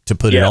money to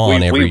put it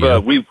on every year.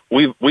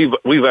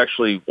 We've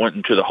actually went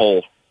into the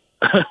hole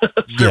several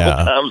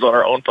times on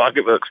our own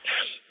pocketbooks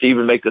to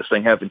even make this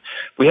thing happen.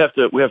 We have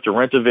to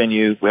rent a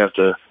venue. We have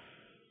to.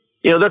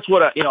 That's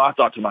what I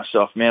thought to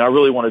myself, man, I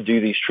really want to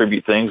do these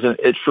tribute things, and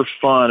it's for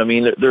fun. I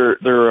mean, there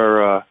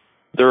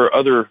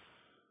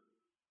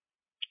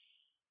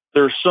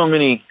are so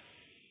many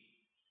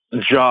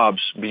jobs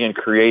being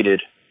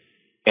created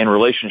and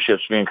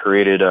relationships being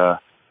created. I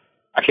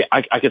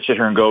could sit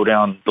here and go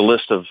down the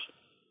list of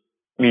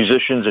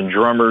musicians and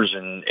drummers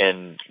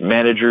and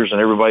managers and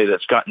everybody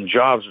that's gotten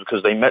jobs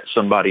because they met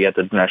somebody at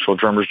the Nashville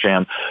Drummers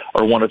Jam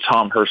or one of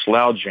Tom Hurst's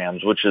Loud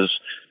Jams, which is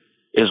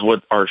is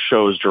what our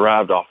show is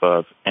derived off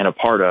of and a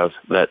part of,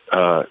 that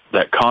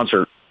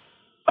concert,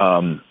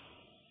 that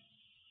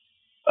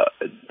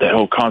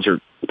whole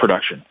concert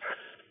production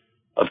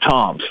of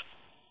Tom's.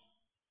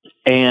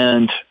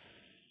 And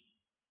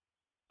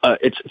to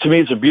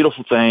me, it's a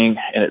beautiful thing,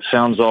 and it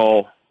sounds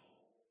all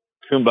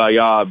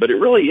kumbaya, but it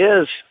really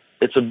is.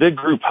 It's a big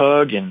group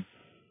hug, and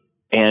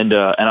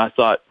I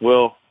thought,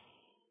 well,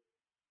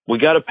 we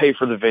got to pay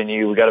for the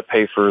venue, we got to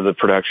pay for the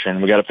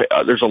production, we got to pay.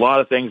 There's a lot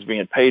of things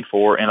being paid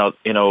for, and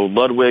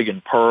Ludwig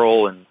and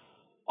Pearl and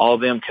all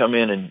of them come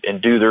in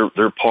and do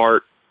their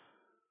part.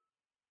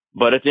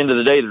 But at the end of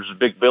the day, there's a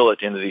big bill at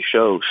the end of these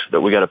shows that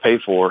we got to pay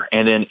for,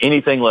 and then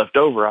anything left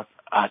over,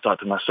 I thought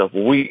to myself,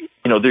 well,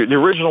 the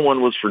original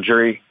one was for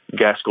Jerry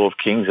Gaskell of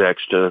King's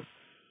X to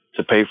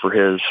pay for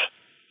his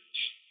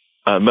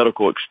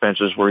medical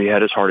expenses where he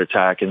had his heart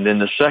attack. And then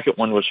the second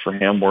one was for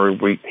him where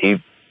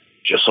he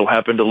just so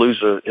happened to lose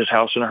his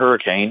house in a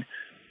hurricane.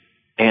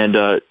 And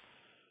I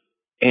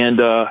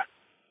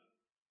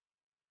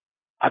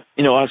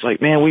was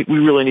like, man, we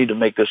really need to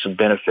make this a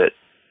benefit.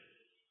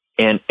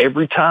 And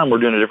every time we're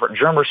doing a different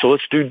drummer, so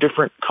let's do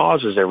different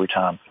causes every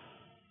time.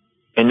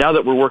 And now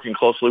that we're working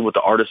closely with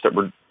the artists that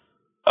we're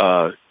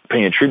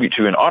paying a tribute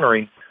to and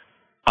honoring,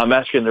 I'm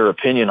asking their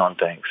opinion on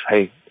things.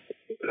 Hey,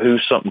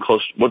 who's something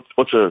close?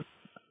 What's a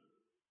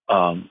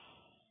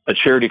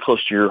charity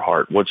close to your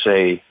heart? What's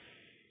something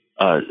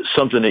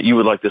that you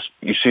would like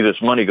you see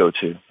this money go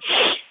to?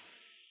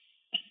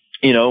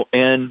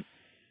 And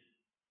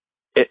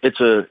it's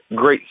a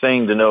great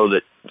thing to know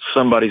that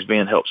somebody's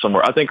being helped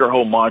somewhere. I think our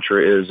whole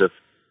mantra is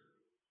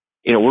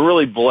we're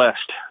really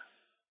blessed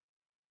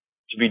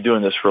to be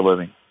doing this for a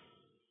living.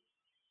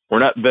 We're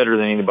not better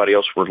than anybody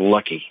else. We're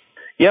lucky.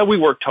 Yeah, we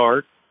worked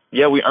hard.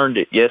 Yeah, we earned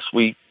it. Yes,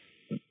 we,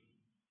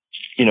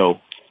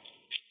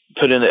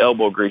 put in the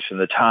elbow grease and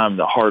the time,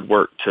 the hard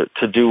work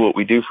to do what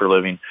we do for a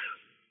living.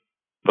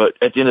 But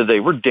at the end of the day,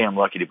 we're damn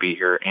lucky to be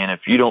here. And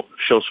if you don't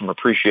show some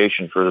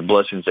appreciation for the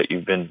blessings that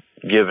you've been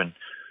given,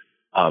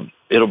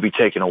 it'll be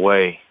taken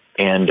away.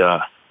 And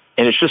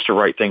it's just the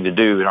right thing to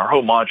do. And our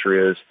whole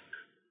mantra is,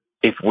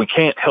 if we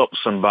can't help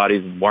somebody,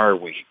 then why are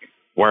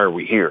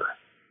we here?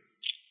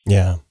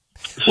 Yeah.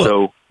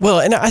 Well,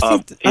 and I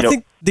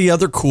think the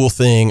other cool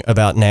thing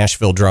about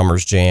Nashville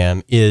Drummers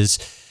Jam is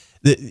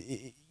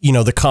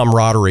the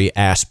camaraderie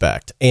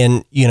aspect.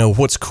 And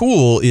what's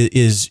cool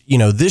is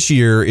this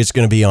year it's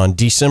going to be on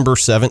December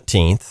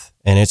 17th,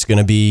 and it's going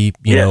to be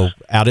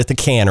out at the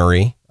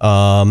Cannery.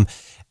 And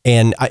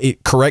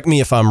correct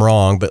me if I'm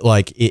wrong, but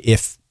like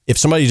if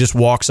somebody just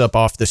walks up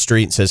off the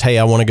street and says, "Hey,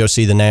 I want to go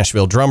see the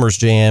Nashville Drummers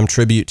Jam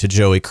tribute to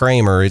Joey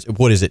Kramer,"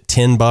 what is it,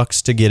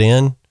 $10 to get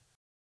in?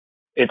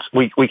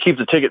 We keep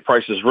the ticket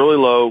prices really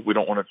low. We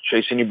don't want to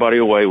chase anybody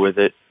away with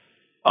it.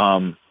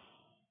 $10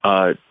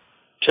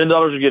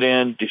 to get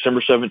in,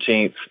 December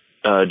 17th,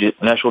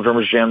 Nashville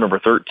Drummers Jam number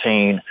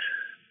 13.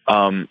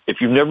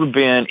 If you've never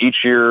been,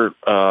 each year,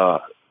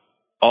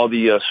 all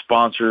the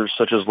sponsors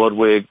such as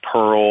Ludwig,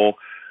 Pearl,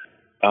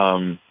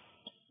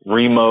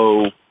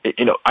 Remo,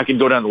 I can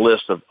go down the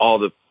list of all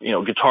the,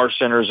 Guitar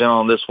Center's in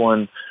on this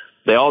one.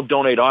 They all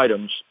donate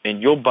items,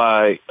 and you'll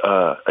buy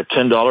a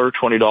 $10 or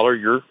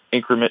 $20, your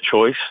increment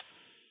choice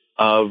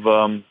of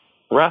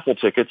raffle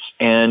tickets,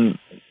 and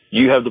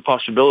you have the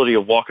possibility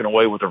of walking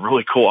away with a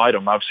really cool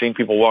item. I've seen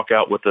people walk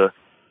out with a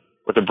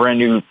brand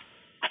new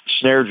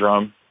snare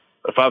drum,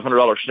 a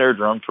 $500 snare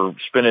drum, for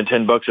spending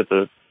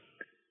 $10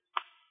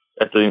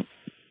 at the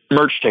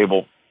merch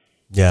table.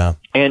 Yeah.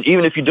 And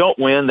even if you don't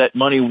win, that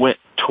money went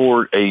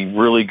toward a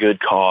really good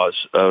cause.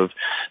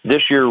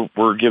 This year,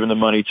 we're giving the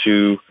money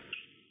to.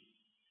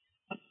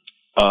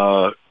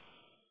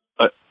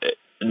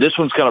 This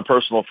one's kind of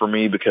personal for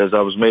me because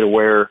I was made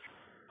aware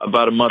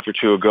about a month or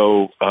two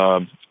ago.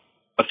 A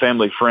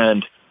family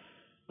friend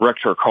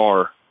wrecked her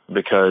car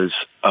because,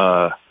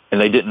 and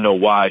they didn't know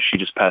why. She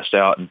just passed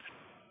out. And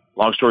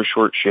long story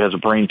short, she has a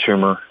brain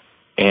tumor,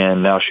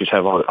 and now she's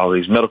having all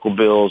these medical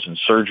bills and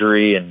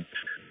surgery and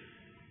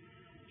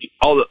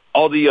all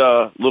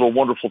the little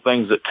wonderful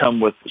things that come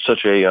with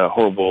such a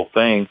horrible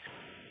thing.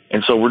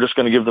 And so we're just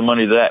going to give the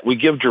money to that. We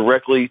give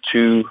directly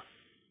to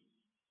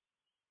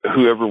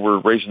whoever we're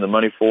raising the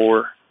money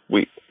for.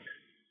 We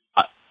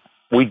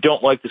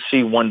don't like to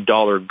see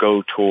 $1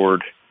 go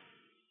toward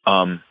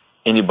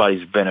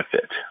anybody's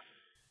benefit.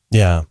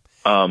 Yeah.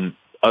 That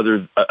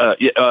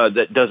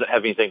doesn't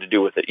have anything to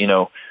do with it. You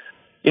know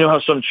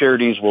how some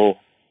charities will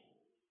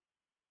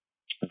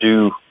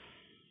do.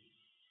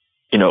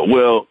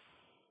 We'll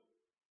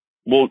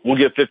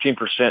give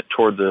 15%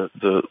 toward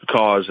the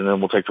cause, and then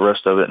we'll take the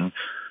rest of it, and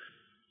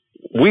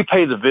we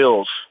pay the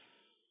bills.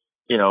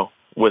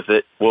 With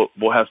it,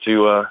 we'll have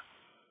to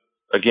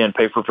again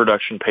pay for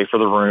production, pay for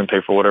the room,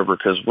 pay for whatever,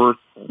 because we're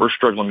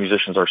struggling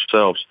musicians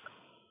ourselves.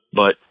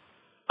 But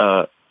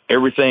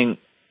everything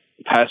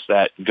past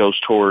that goes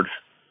toward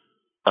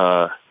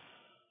the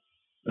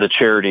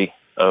charity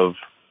of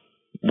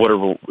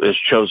whatever is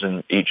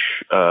chosen each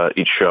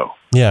show.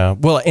 Yeah.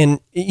 Well,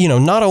 and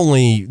not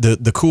only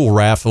the cool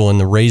raffle and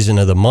the raising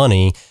of the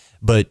money,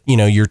 but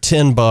your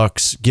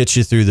 $10 gets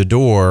you through the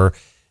door.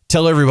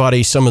 Tell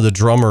everybody some of the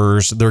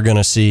drummers they're going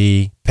to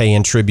see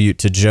paying tribute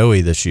to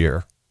Joey this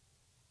year.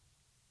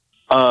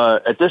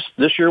 At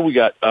this year, we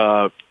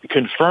got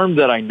confirmed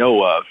that I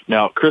know of.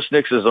 Now, Chris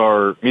Nix is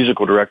our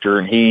musical director,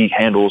 and he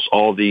handles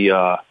all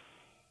the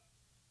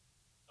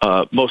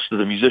most of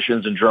the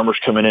musicians and drummers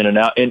coming in and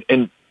out.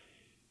 And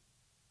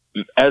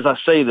as I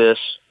say this,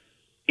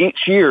 each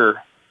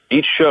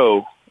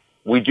show,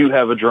 we do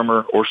have a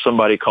drummer or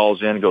somebody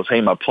calls in and goes,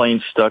 "Hey, my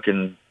plane's stuck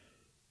in."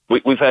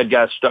 We've had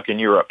guys stuck in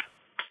Europe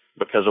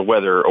because of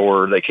weather,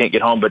 or they can't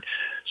get home. But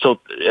so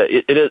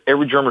it is,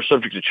 every drummer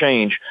subject to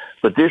change.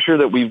 But this year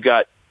that we've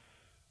got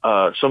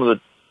some of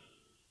the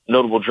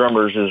notable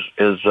drummers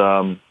is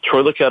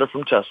Troy Lucetta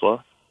from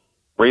Tesla,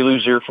 Ray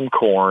Luzier from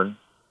Korn,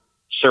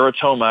 Sarah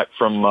Tomac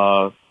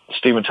from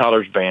Steven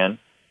Tyler's band,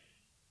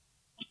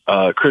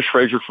 Chris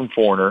Frazier from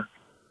Foreigner.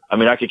 I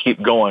mean, I could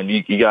keep going.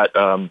 You got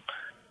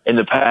in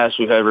the past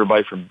we've had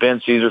everybody from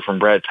Ben Caesar, from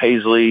Brad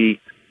Paisley.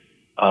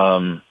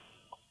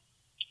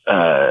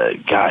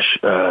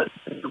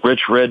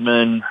 Rich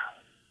Redmond.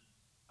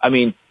 I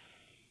mean,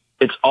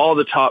 it's all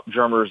the top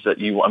drummers that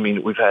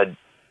we've had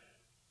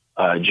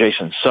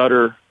Jason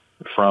Sutter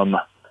from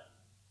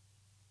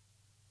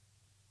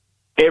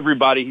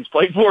everybody he's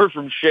played for,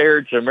 from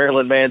Cher to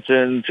Marilyn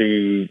Manson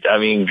to,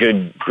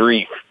 good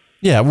grief.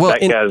 Yeah, well, that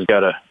guy's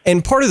got a...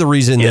 And part of the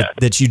reason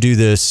that you do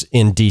this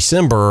in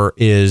December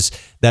is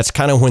that's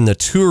kind of when the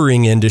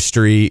touring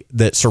industry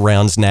that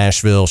surrounds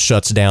Nashville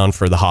shuts down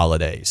for the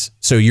holidays.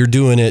 So you're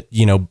doing it,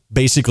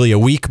 basically a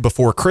week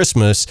before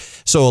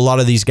Christmas. So a lot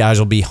of these guys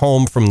will be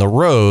home from the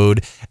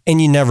road, and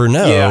you never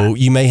know. Yeah.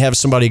 You may have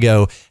somebody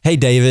go, "Hey,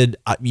 David,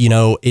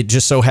 it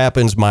just so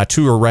happens my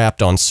tour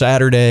wrapped on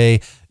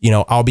Saturday.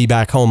 I'll be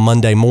back home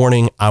Monday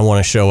morning. I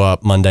want to show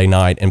up Monday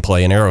night and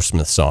play an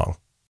Aerosmith song."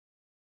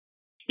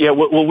 Yeah,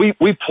 well, we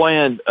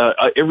planned.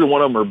 Every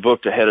one of them are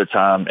booked ahead of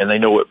time, and they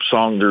know what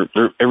song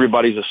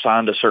everybody's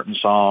assigned a certain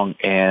song,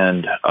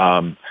 and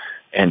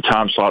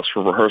time slots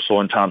for rehearsal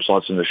and time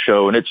slots in the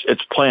show, and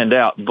it's planned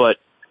out. But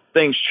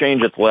things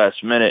change at the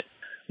last minute.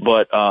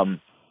 But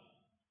along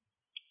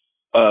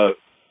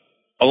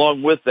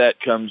with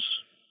that comes,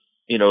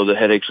 the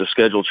headaches of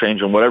schedule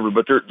change and whatever.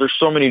 But there's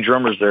so many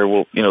drummers there.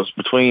 Well, it's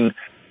between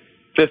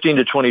 15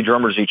 to 20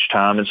 drummers each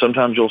time, and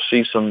sometimes you'll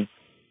see some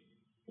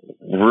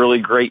really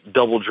great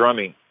double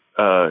drumming,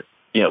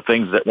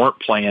 things that weren't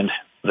planned,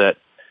 and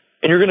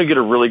you're going to get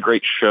a really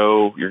great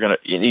show. You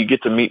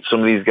get to meet some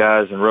of these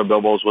guys and rub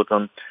elbows with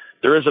them.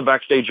 There is a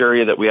backstage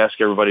area that we ask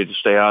everybody to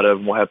stay out of,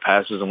 and we'll have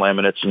passes and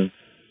laminates and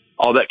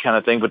all that kind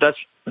of thing. But that's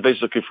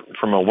basically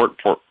from a work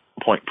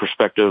point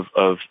perspective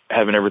of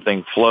having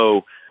everything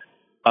flow.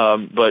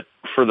 But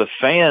for the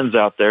fans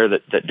out there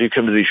that do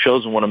come to these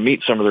shows and want to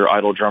meet some of their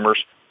idol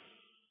drummers,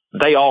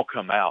 they all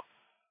come out.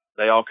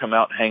 They all come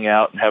out and hang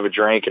out and have a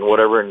drink and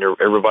whatever, and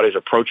everybody's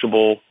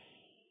approachable.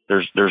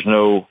 There's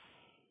no,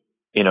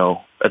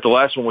 at the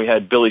last one we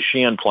had Billy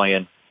Sheehan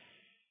playing,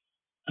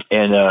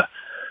 and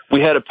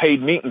we had a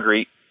paid meet and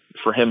greet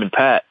for him and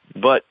Pat,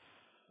 but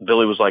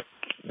Billy was like,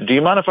 "Do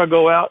you mind if I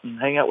go out and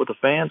hang out with the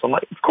fans?" I'm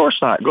like, "Of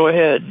course not. Go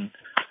ahead."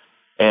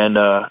 And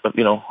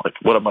like,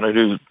 what I'm going to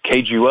do,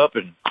 cage you up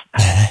and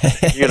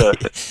get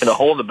in a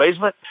hole in the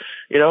basement,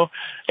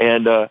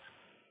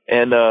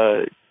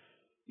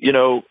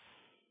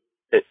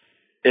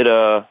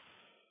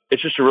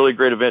 it's just a really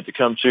great event to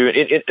come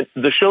to.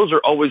 The shows are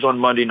always on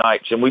Monday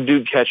nights, and we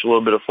do catch a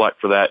little bit of flack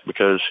for that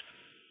because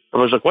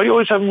everyone's like, "Why do you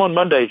always have them on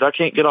Mondays? I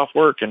can't get off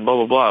work," and blah,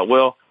 blah, blah.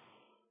 Well,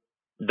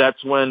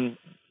 that's when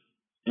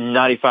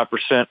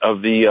 95%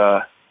 of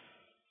the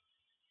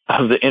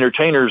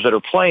entertainers that are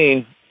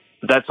playing,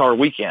 that's our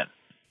weekend.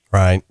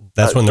 Right.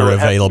 That's when they're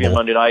available. It has to be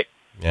Monday night.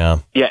 Yeah.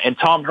 Yeah, and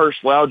Tom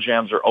Hurst Loud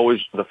Jams are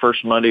always the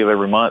first Monday of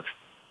every month.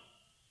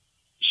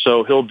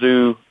 So he'll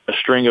do a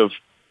string of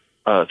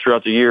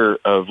throughout the year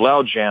of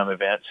Loud Jam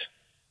events,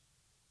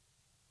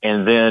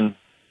 and then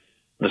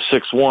the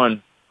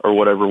 6-1 or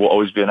whatever will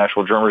always be a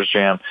Nashville Drummers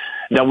Jam.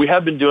 Now, we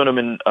have been doing them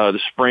in the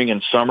spring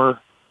and summer,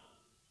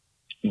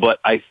 but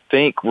I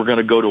think we're going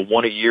to go to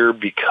one a year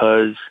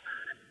because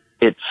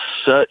it's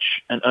such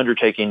an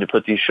undertaking to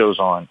put these shows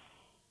on,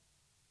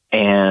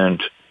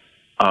 and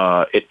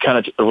it kind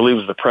of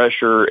relieves the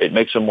pressure. It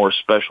makes them more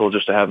special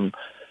just to have them.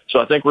 So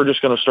I think we're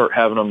just going to start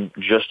having them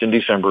just in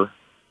December.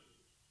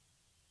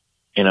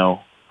 And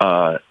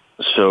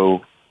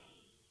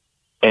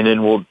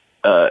then we'll,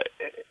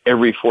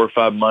 every 4 or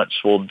 5 months,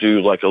 we'll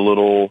do like a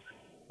little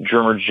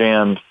Drummer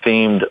Jam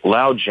themed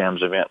Loud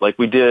Jams event. Like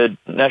we did,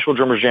 Nashville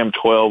Drummers Jam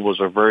 12 was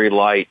a very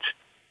light,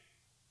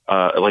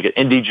 like an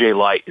NDJ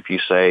light, if you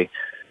say,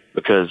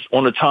 because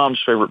one of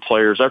Tom's favorite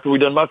players, after we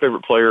done my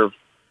favorite player,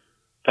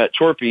 Pat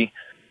Torpey,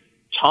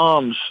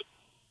 Tom's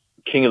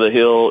King of the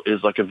Hill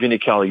is like a Vinnie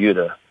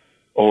Colaiuta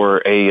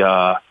or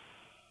a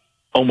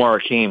Omar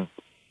Hakim.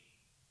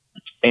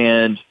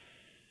 And,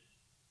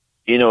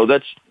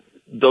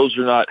 those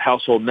are not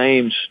household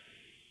names.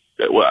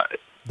 Well,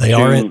 They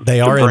are in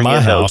my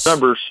house.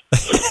 Numbers.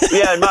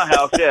 Yeah, in my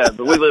house. Yeah,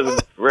 but we live in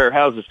rare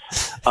houses.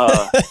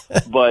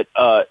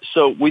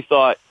 So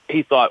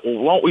he thought, well,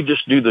 why don't we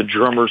just do the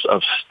Drummers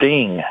of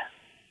Sting?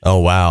 Oh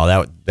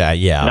wow, that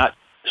yeah.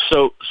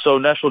 So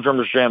Nashville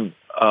Drummers Jam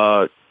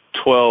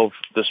 12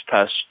 this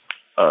past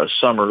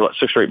summer, like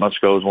 6 or 8 months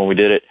ago is when we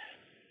did it.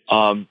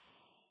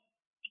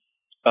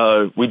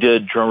 We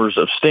did Drummers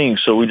of Sting,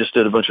 so we just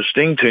did a bunch of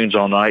Sting tunes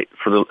all night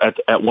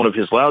at one of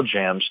his loud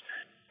jams,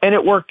 and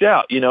it worked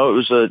out. It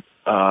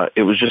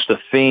was just a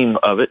theme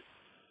of it,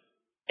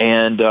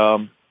 and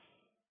for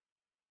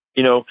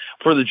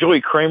the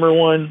Joey Kramer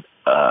one,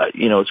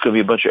 it's going to be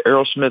a bunch of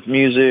Aerosmith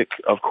music,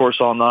 of course,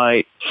 all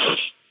night,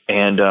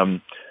 and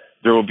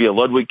there will be a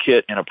Ludwig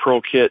kit and a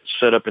Pearl kit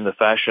set up in the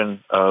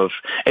fashion of.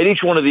 At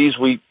each one of these,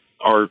 we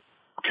are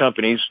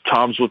companies.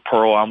 Tom's with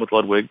Pearl, I'm with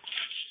Ludwig.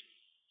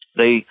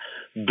 They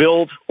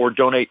build or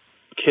donate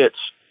kits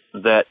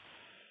that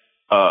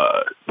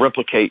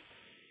replicate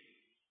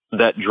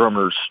that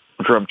drummer's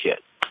drum kit,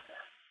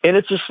 and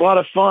it's just a lot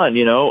of fun,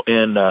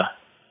 and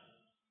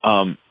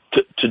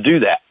to do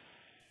that.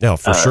 Yeah,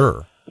 for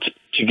sure.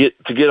 To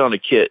get on a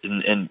kit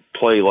and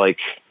play like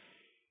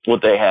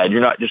what they had.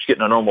 You're not just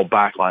getting a normal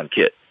backline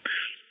kit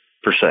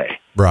per se.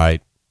 Right.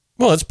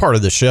 Well, it's part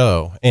of the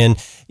show. And,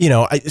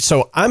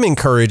 so I'm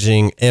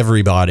encouraging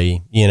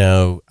everybody,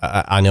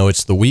 I know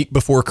it's the week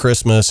before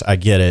Christmas. I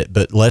get it,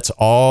 but let's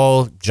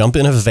all jump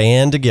in a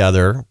van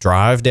together,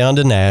 drive down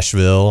to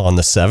Nashville on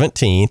the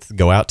 17th,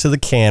 go out to the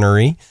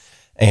cannery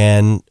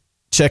and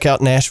check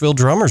out Nashville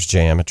Drummers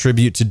Jam, a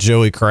tribute to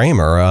Joey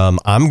Kramer.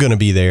 I'm going to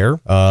be there.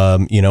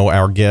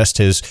 Our guest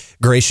has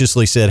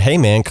graciously said, hey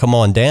man, come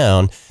on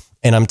down.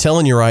 And I'm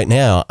telling you right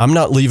now, I'm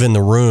not leaving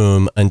the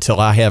room until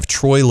I have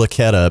Troy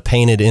Lucchetta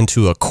painted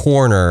into a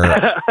corner.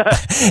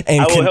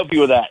 And I will help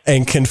you with that.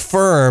 And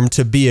confirm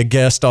to be a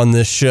guest on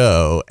this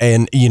show.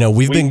 And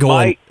we've been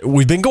going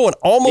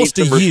almost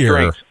a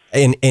year.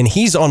 And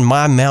he's on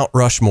my Mount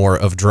Rushmore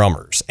of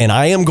drummers, and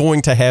I am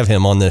going to have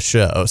him on this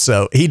show.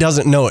 So he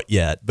doesn't know it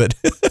yet, but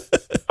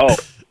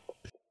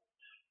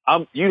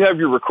you have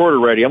your recorder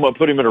ready. I'm going to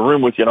put him in a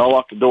room with you, and I'll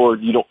lock the door.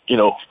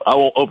 I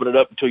won't open it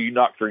up until you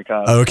knock 3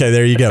 times. Okay,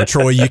 there you go,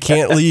 Troy. You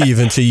can't leave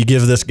until you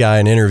give this guy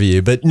an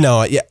interview. But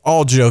no, yeah,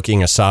 all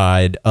joking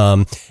aside,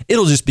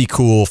 it'll just be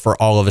cool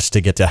for all of us to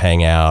get to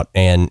hang out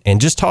and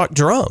just talk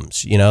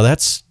drums.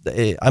 That's,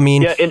 I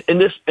mean, yeah. In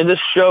this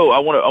show, I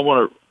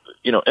want to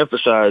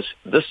emphasize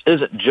this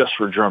isn't just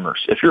for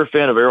drummers. If you're a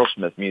fan of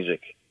Aerosmith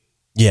music,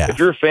 yeah. If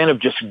you're a fan of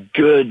just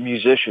good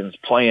musicians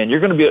playing, you're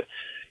going to be,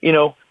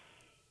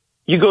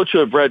 you go to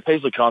a Brad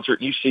Paisley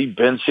concert and you see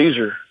Ben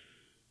Caesar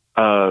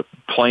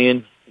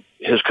playing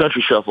his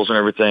country shuffles and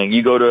everything.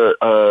 You go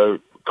to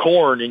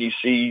Korn and you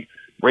see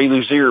Ray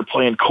Luzier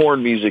playing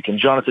Korn music and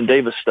Jonathan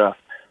Davis stuff.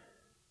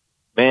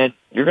 Man,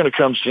 you're going to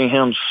come see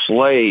him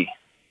slay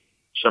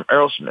some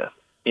Aerosmith.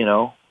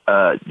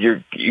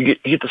 You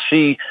get to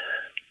see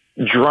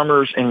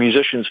drummers and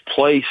musicians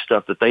play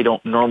stuff that they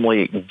don't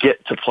normally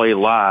get to play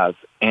live,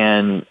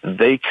 and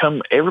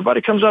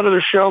everybody comes out of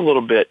their shell a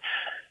little bit.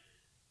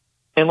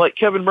 And like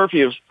Kevin Murphy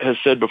has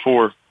said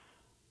before,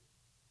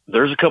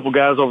 there's a couple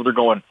guys over there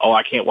going, "Oh,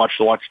 I can't wait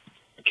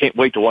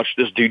to watch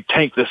this dude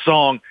tank this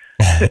song."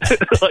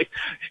 Like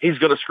he's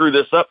going to screw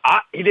this up.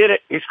 He did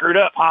it. He screwed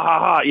up. Ha ha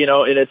ha.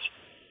 And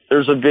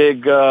there's a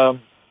big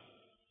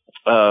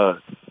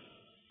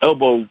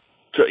elbow.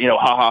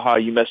 Ha ha ha,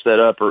 you messed that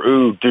up, or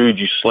ooh, dude,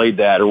 you slayed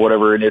that, or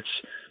whatever. And it's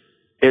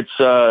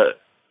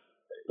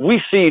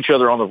we see each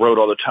other on the road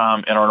all the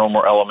time in our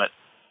normal element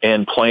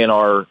and playing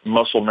our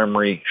muscle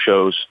memory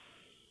shows.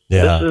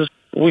 Yeah, this is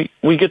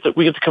we get to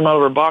come out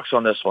of our box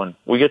on this one.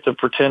 We get to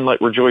pretend like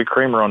we're Joey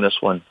Kramer on this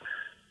one,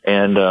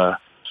 and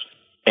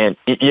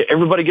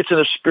everybody gets in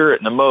the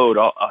spirit and the mode.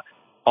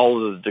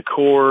 All of the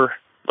decor,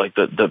 like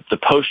the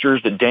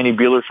posters that Danny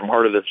Beeler from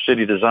Heart of the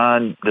City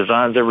designs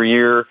every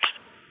year.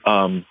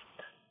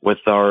 With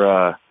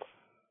our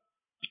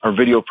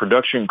video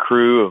production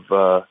crew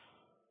of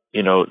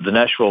the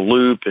Nashville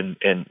Loop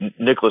and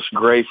Nicholas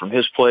Gray from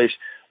his place,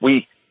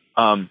 we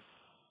the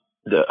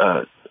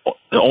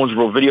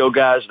Owensboro video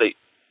guys,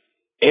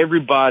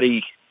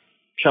 everybody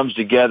comes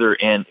together,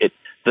 and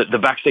the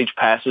backstage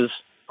passes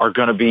are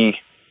going to be.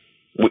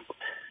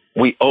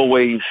 We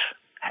always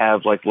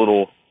have like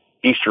little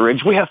Easter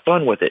eggs. We have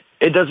fun with it.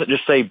 It doesn't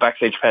just say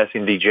backstage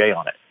passing DJ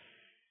on it.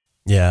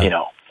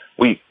 Yeah,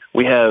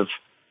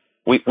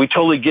 We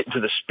totally get into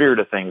the spirit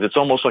of things. It's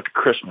almost like a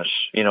Christmas,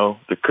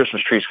 the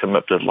Christmas trees come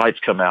up, the lights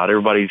come out,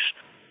 everybody's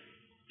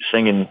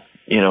singing,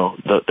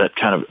 that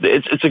kind of,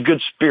 it's a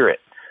good spirit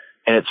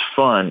and it's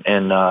fun.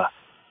 And,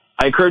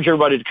 I encourage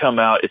everybody to come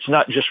out. It's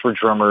not just for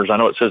drummers. I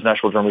know it says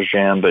Nashville Drummers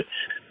Jam, but,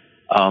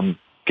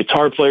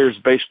 guitar players,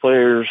 bass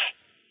players,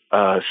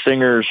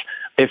 singers,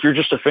 if you're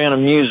just a fan of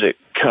music,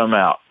 come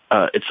out.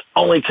 It's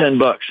only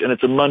 $10 and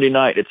it's a Monday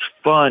night. It's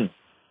fun.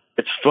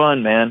 It's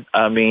fun, man.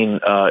 I mean,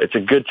 it's a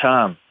good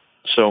time.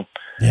 So,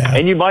 yeah.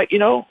 And you might,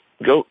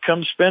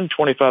 come spend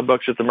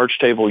 $25 at the merch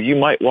table. You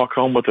might walk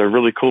home with a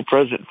really cool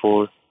present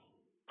for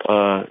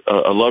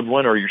a loved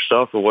one or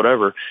yourself or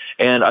whatever.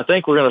 And I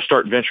think we're going to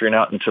start venturing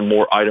out into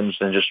more items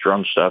than just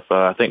drum stuff.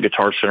 I think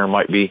Guitar Center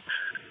might be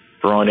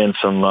throwing in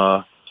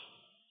some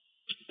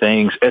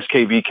things.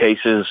 SKV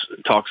cases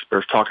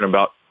talking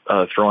about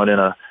throwing in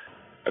a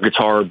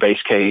guitar or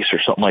bass case or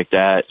something like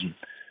that.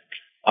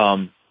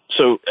 And,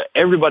 so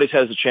everybody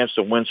has a chance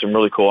to win some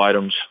really cool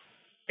items.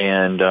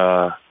 And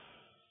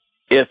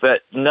if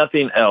at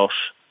nothing else,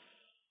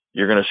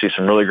 you're going to see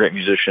some really great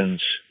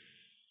musicians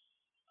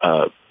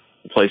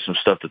play some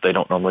stuff that they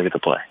don't normally get to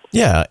play.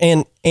 Yeah,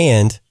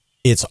 and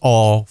it's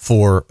all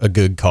for a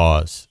good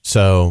cause.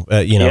 So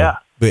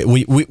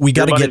we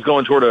got to get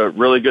going toward a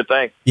really good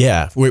thing.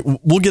 Yeah,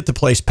 we'll get the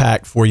place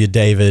packed for you,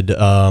 David.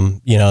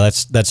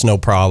 That's no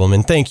problem.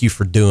 And thank you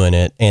for doing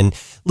it. And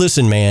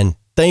listen, man,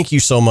 thank you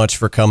so much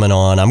for coming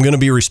on. I'm going to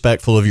be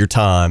respectful of your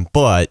time,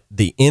 but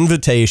the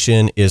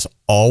invitation is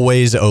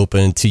always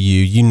open to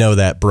you. You know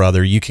that,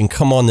 brother. You can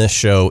come on this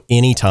show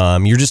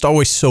anytime. You're just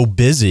always so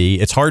busy.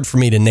 It's hard for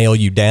me to nail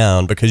you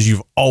down because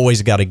you've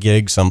always got a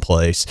gig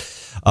someplace.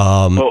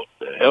 Well,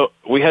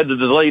 we had to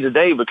delay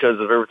today because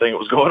of everything that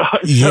was going on.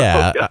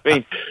 Yeah.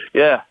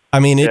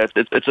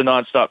 It's a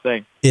nonstop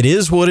thing. It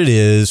is what it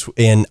is,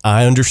 and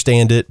I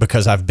understand it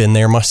because I've been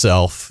there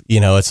myself.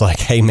 It's like,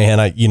 hey, man,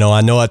 I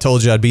know I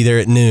told you I'd be there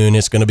at noon.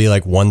 It's going to be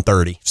like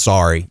 1:30.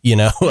 Sorry.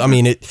 I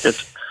mean, it's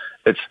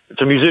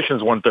a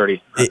musician's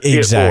 1:30.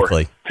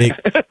 Exactly.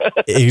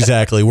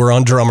 Exactly. We're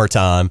on drummer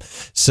time.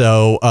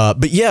 So,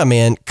 but yeah,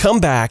 man, come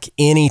back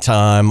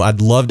anytime.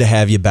 I'd love to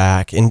have you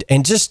back.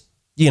 And just,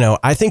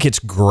 I think it's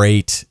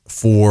great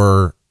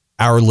for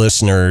our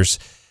listeners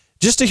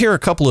just to hear a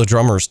couple of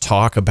drummers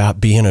talk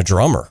about being a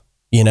drummer.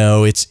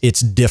 It's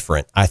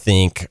different, I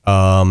think.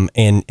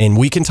 And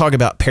we can talk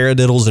about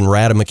paradiddles and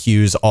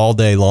radamucues all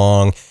day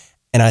long.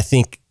 And I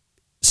think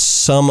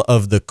some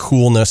of the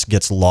coolness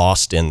gets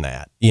lost in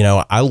that.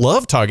 I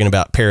love talking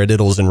about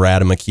paradiddles and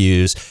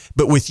radamucues,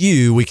 but with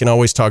you, we can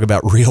always talk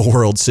about real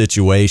world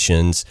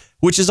situations,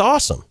 which is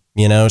awesome.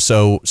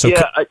 So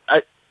yeah,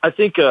 I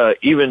think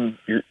even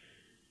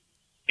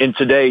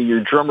today,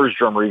 your drummer's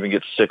drummer even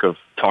gets sick of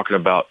talking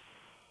about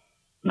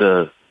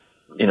the,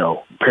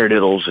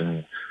 paradiddles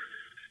and,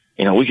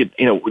 we could,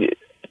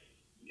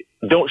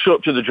 don't show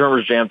up to the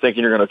drummers jam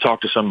thinking you're going to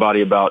talk to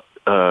somebody about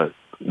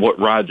what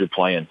rides they're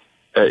playing.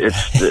 We're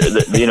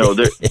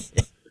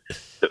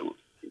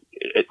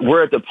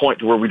at the point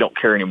to where we don't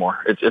care anymore.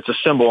 It's a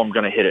cymbal. I'm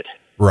going to hit it.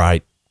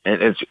 Right.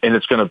 And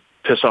it's going to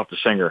piss off the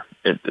singer.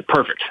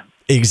 Perfect.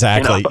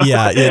 Exactly.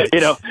 Yeah.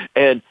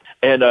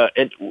 And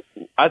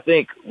I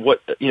think what,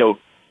 your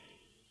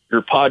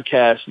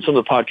podcast and some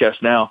of the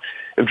podcasts now,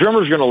 if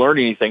drummers are going to learn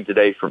anything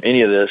today from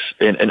any of this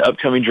and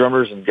upcoming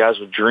drummers and guys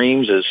with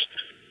dreams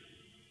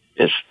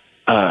is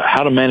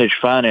how to manage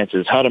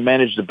finances, how to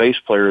manage the bass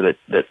player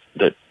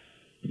that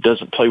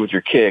doesn't play with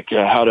your kick,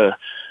 how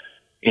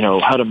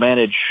to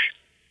manage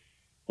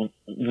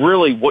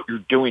really what you're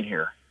doing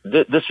here.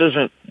 This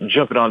isn't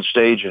jumping on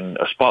stage and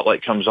a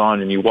spotlight comes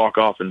on and you walk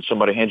off and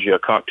somebody hands you a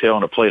cocktail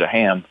and a plate of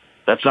ham.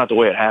 That's not the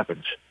way it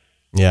happens.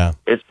 Yeah.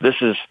 This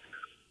is,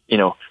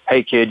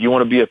 hey kid, you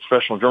want to be a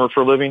professional drummer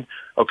for a living?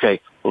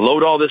 Okay.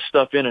 Load all this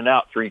stuff in and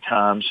out 3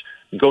 times,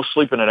 go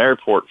sleep in an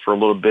airport for a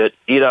little bit,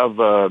 eat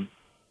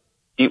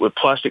with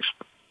plastic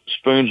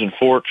spoons and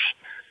forks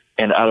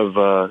and out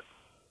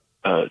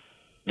of,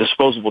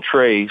 disposable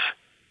trays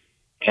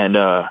and,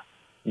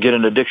 get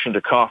an addiction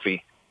to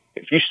coffee.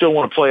 If you still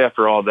want to play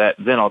after all that,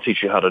 then I'll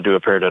teach you how to do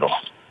a paradiddle.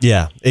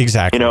 Yeah,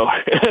 exactly.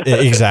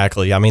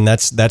 Exactly. I mean,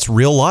 that's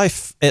real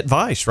life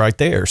advice right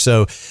there.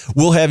 So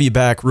we'll have you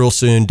back real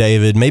soon,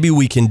 David. Maybe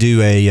we can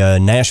do a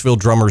Nashville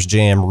Drummers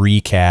Jam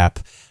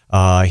recap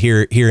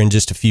here in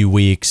just a few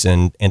weeks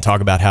and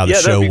talk about how the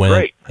show went.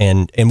 Great.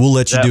 And we'll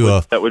let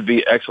you that would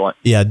be excellent.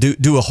 Yeah,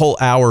 do a whole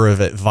hour of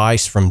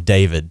advice from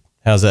David.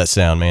 How's that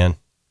sound, man?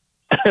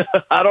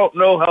 I don't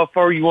know how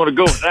far you want to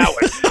go with that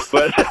one,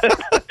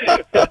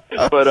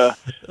 but I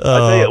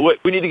tell you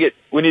what, we need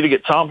to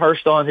get Tom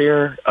Hurst on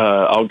here.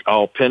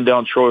 I'll pin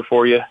down Troy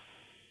for you.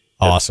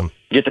 Awesome.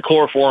 Get the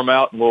chloroform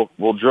out, and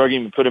we'll drug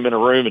him and put him in a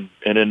room,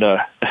 and then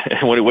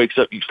when he wakes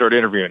up, you can start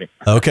interviewing him.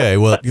 Okay,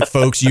 well,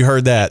 folks, you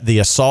heard that. The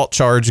assault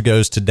charge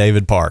goes to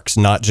David Parks,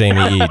 not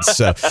Jamie Eads.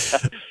 So,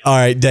 all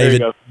right,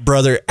 David,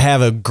 brother,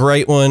 have a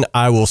great one.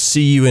 I will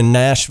see you in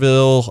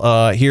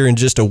Nashville here in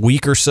just a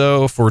week or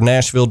so for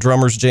Nashville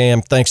Drummers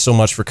Jam. Thanks so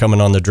much for coming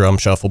on the Drum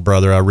Shuffle,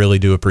 brother. I really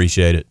do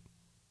appreciate it.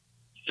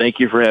 Thank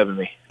you for having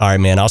me. All right,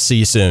 man. I'll see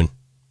you soon.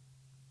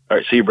 All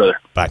right, see you, brother.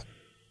 Bye.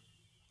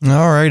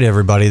 All right,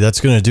 everybody.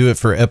 That's going to do it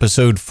for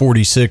episode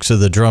 46 of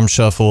the Drum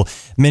Shuffle.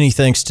 Many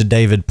thanks to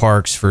David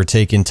Parks for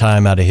taking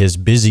time out of his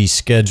busy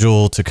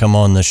schedule to come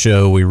on the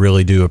show. We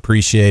really do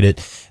appreciate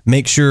it.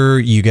 Make sure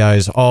you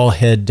guys all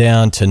head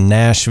down to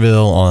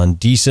Nashville on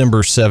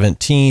December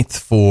 17th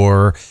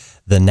for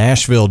the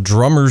Nashville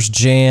Drummers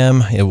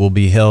Jam. It will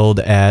be held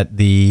at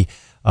the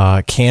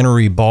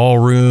Cannery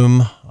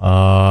Ballroom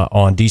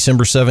on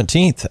December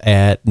 17th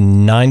at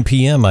 9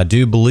 p.m., I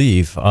do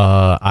believe.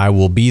 I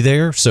will be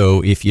there.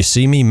 So if you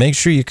see me, make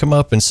sure you come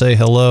up and say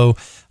hello.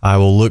 I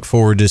will look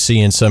forward to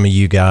seeing some of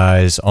you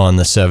guys on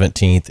the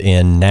 17th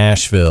in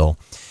Nashville.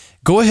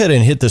 Go ahead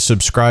and hit the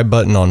subscribe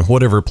button on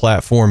whatever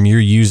platform you're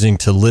using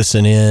to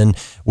listen in.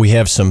 We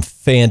have some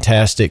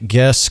fantastic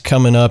guests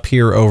coming up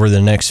here over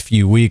the next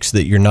few weeks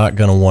that you're not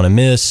going to want to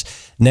miss.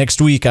 Next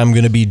week, I'm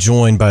going to be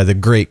joined by the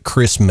great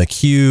Chris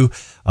McHugh.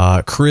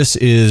 Chris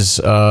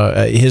is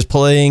his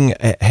playing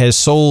has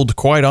sold,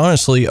 quite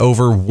honestly,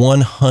 over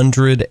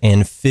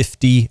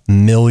 150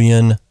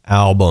 million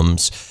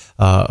albums.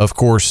 Of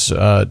course,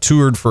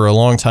 toured for a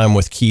long time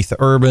with Keith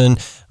Urban.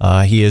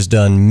 He has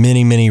done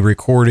many, many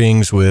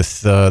recordings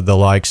with the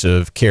likes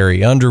of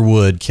Carrie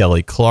Underwood,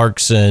 Kelly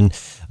Clarkson,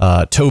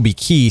 Toby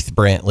Keith,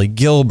 Brantley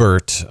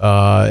Gilbert,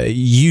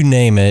 you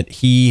name it.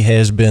 He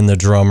has been the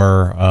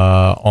drummer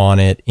on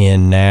it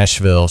in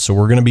Nashville. So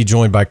we're going to be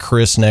joined by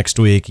Chris next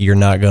week. You're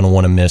not going to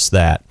want to miss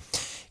that.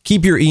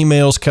 Keep your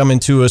emails coming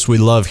to us. We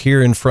love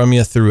hearing from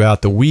you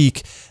throughout the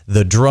week.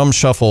 The Drum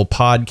Shuffle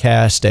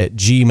Podcast at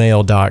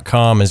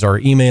gmail.com is our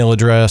email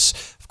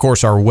address. Of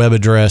course, our web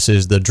address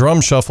is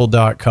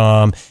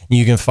thedrumshuffle.com.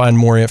 You can find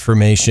more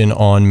information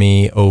on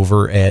me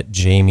over at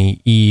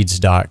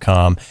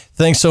jamieeads.com.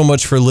 Thanks so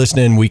much for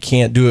listening. We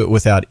can't do it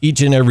without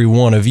each and every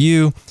one of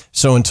you.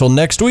 So until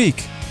next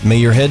week, may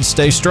your head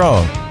stay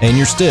strong and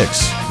your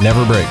sticks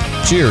never break.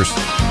 Cheers.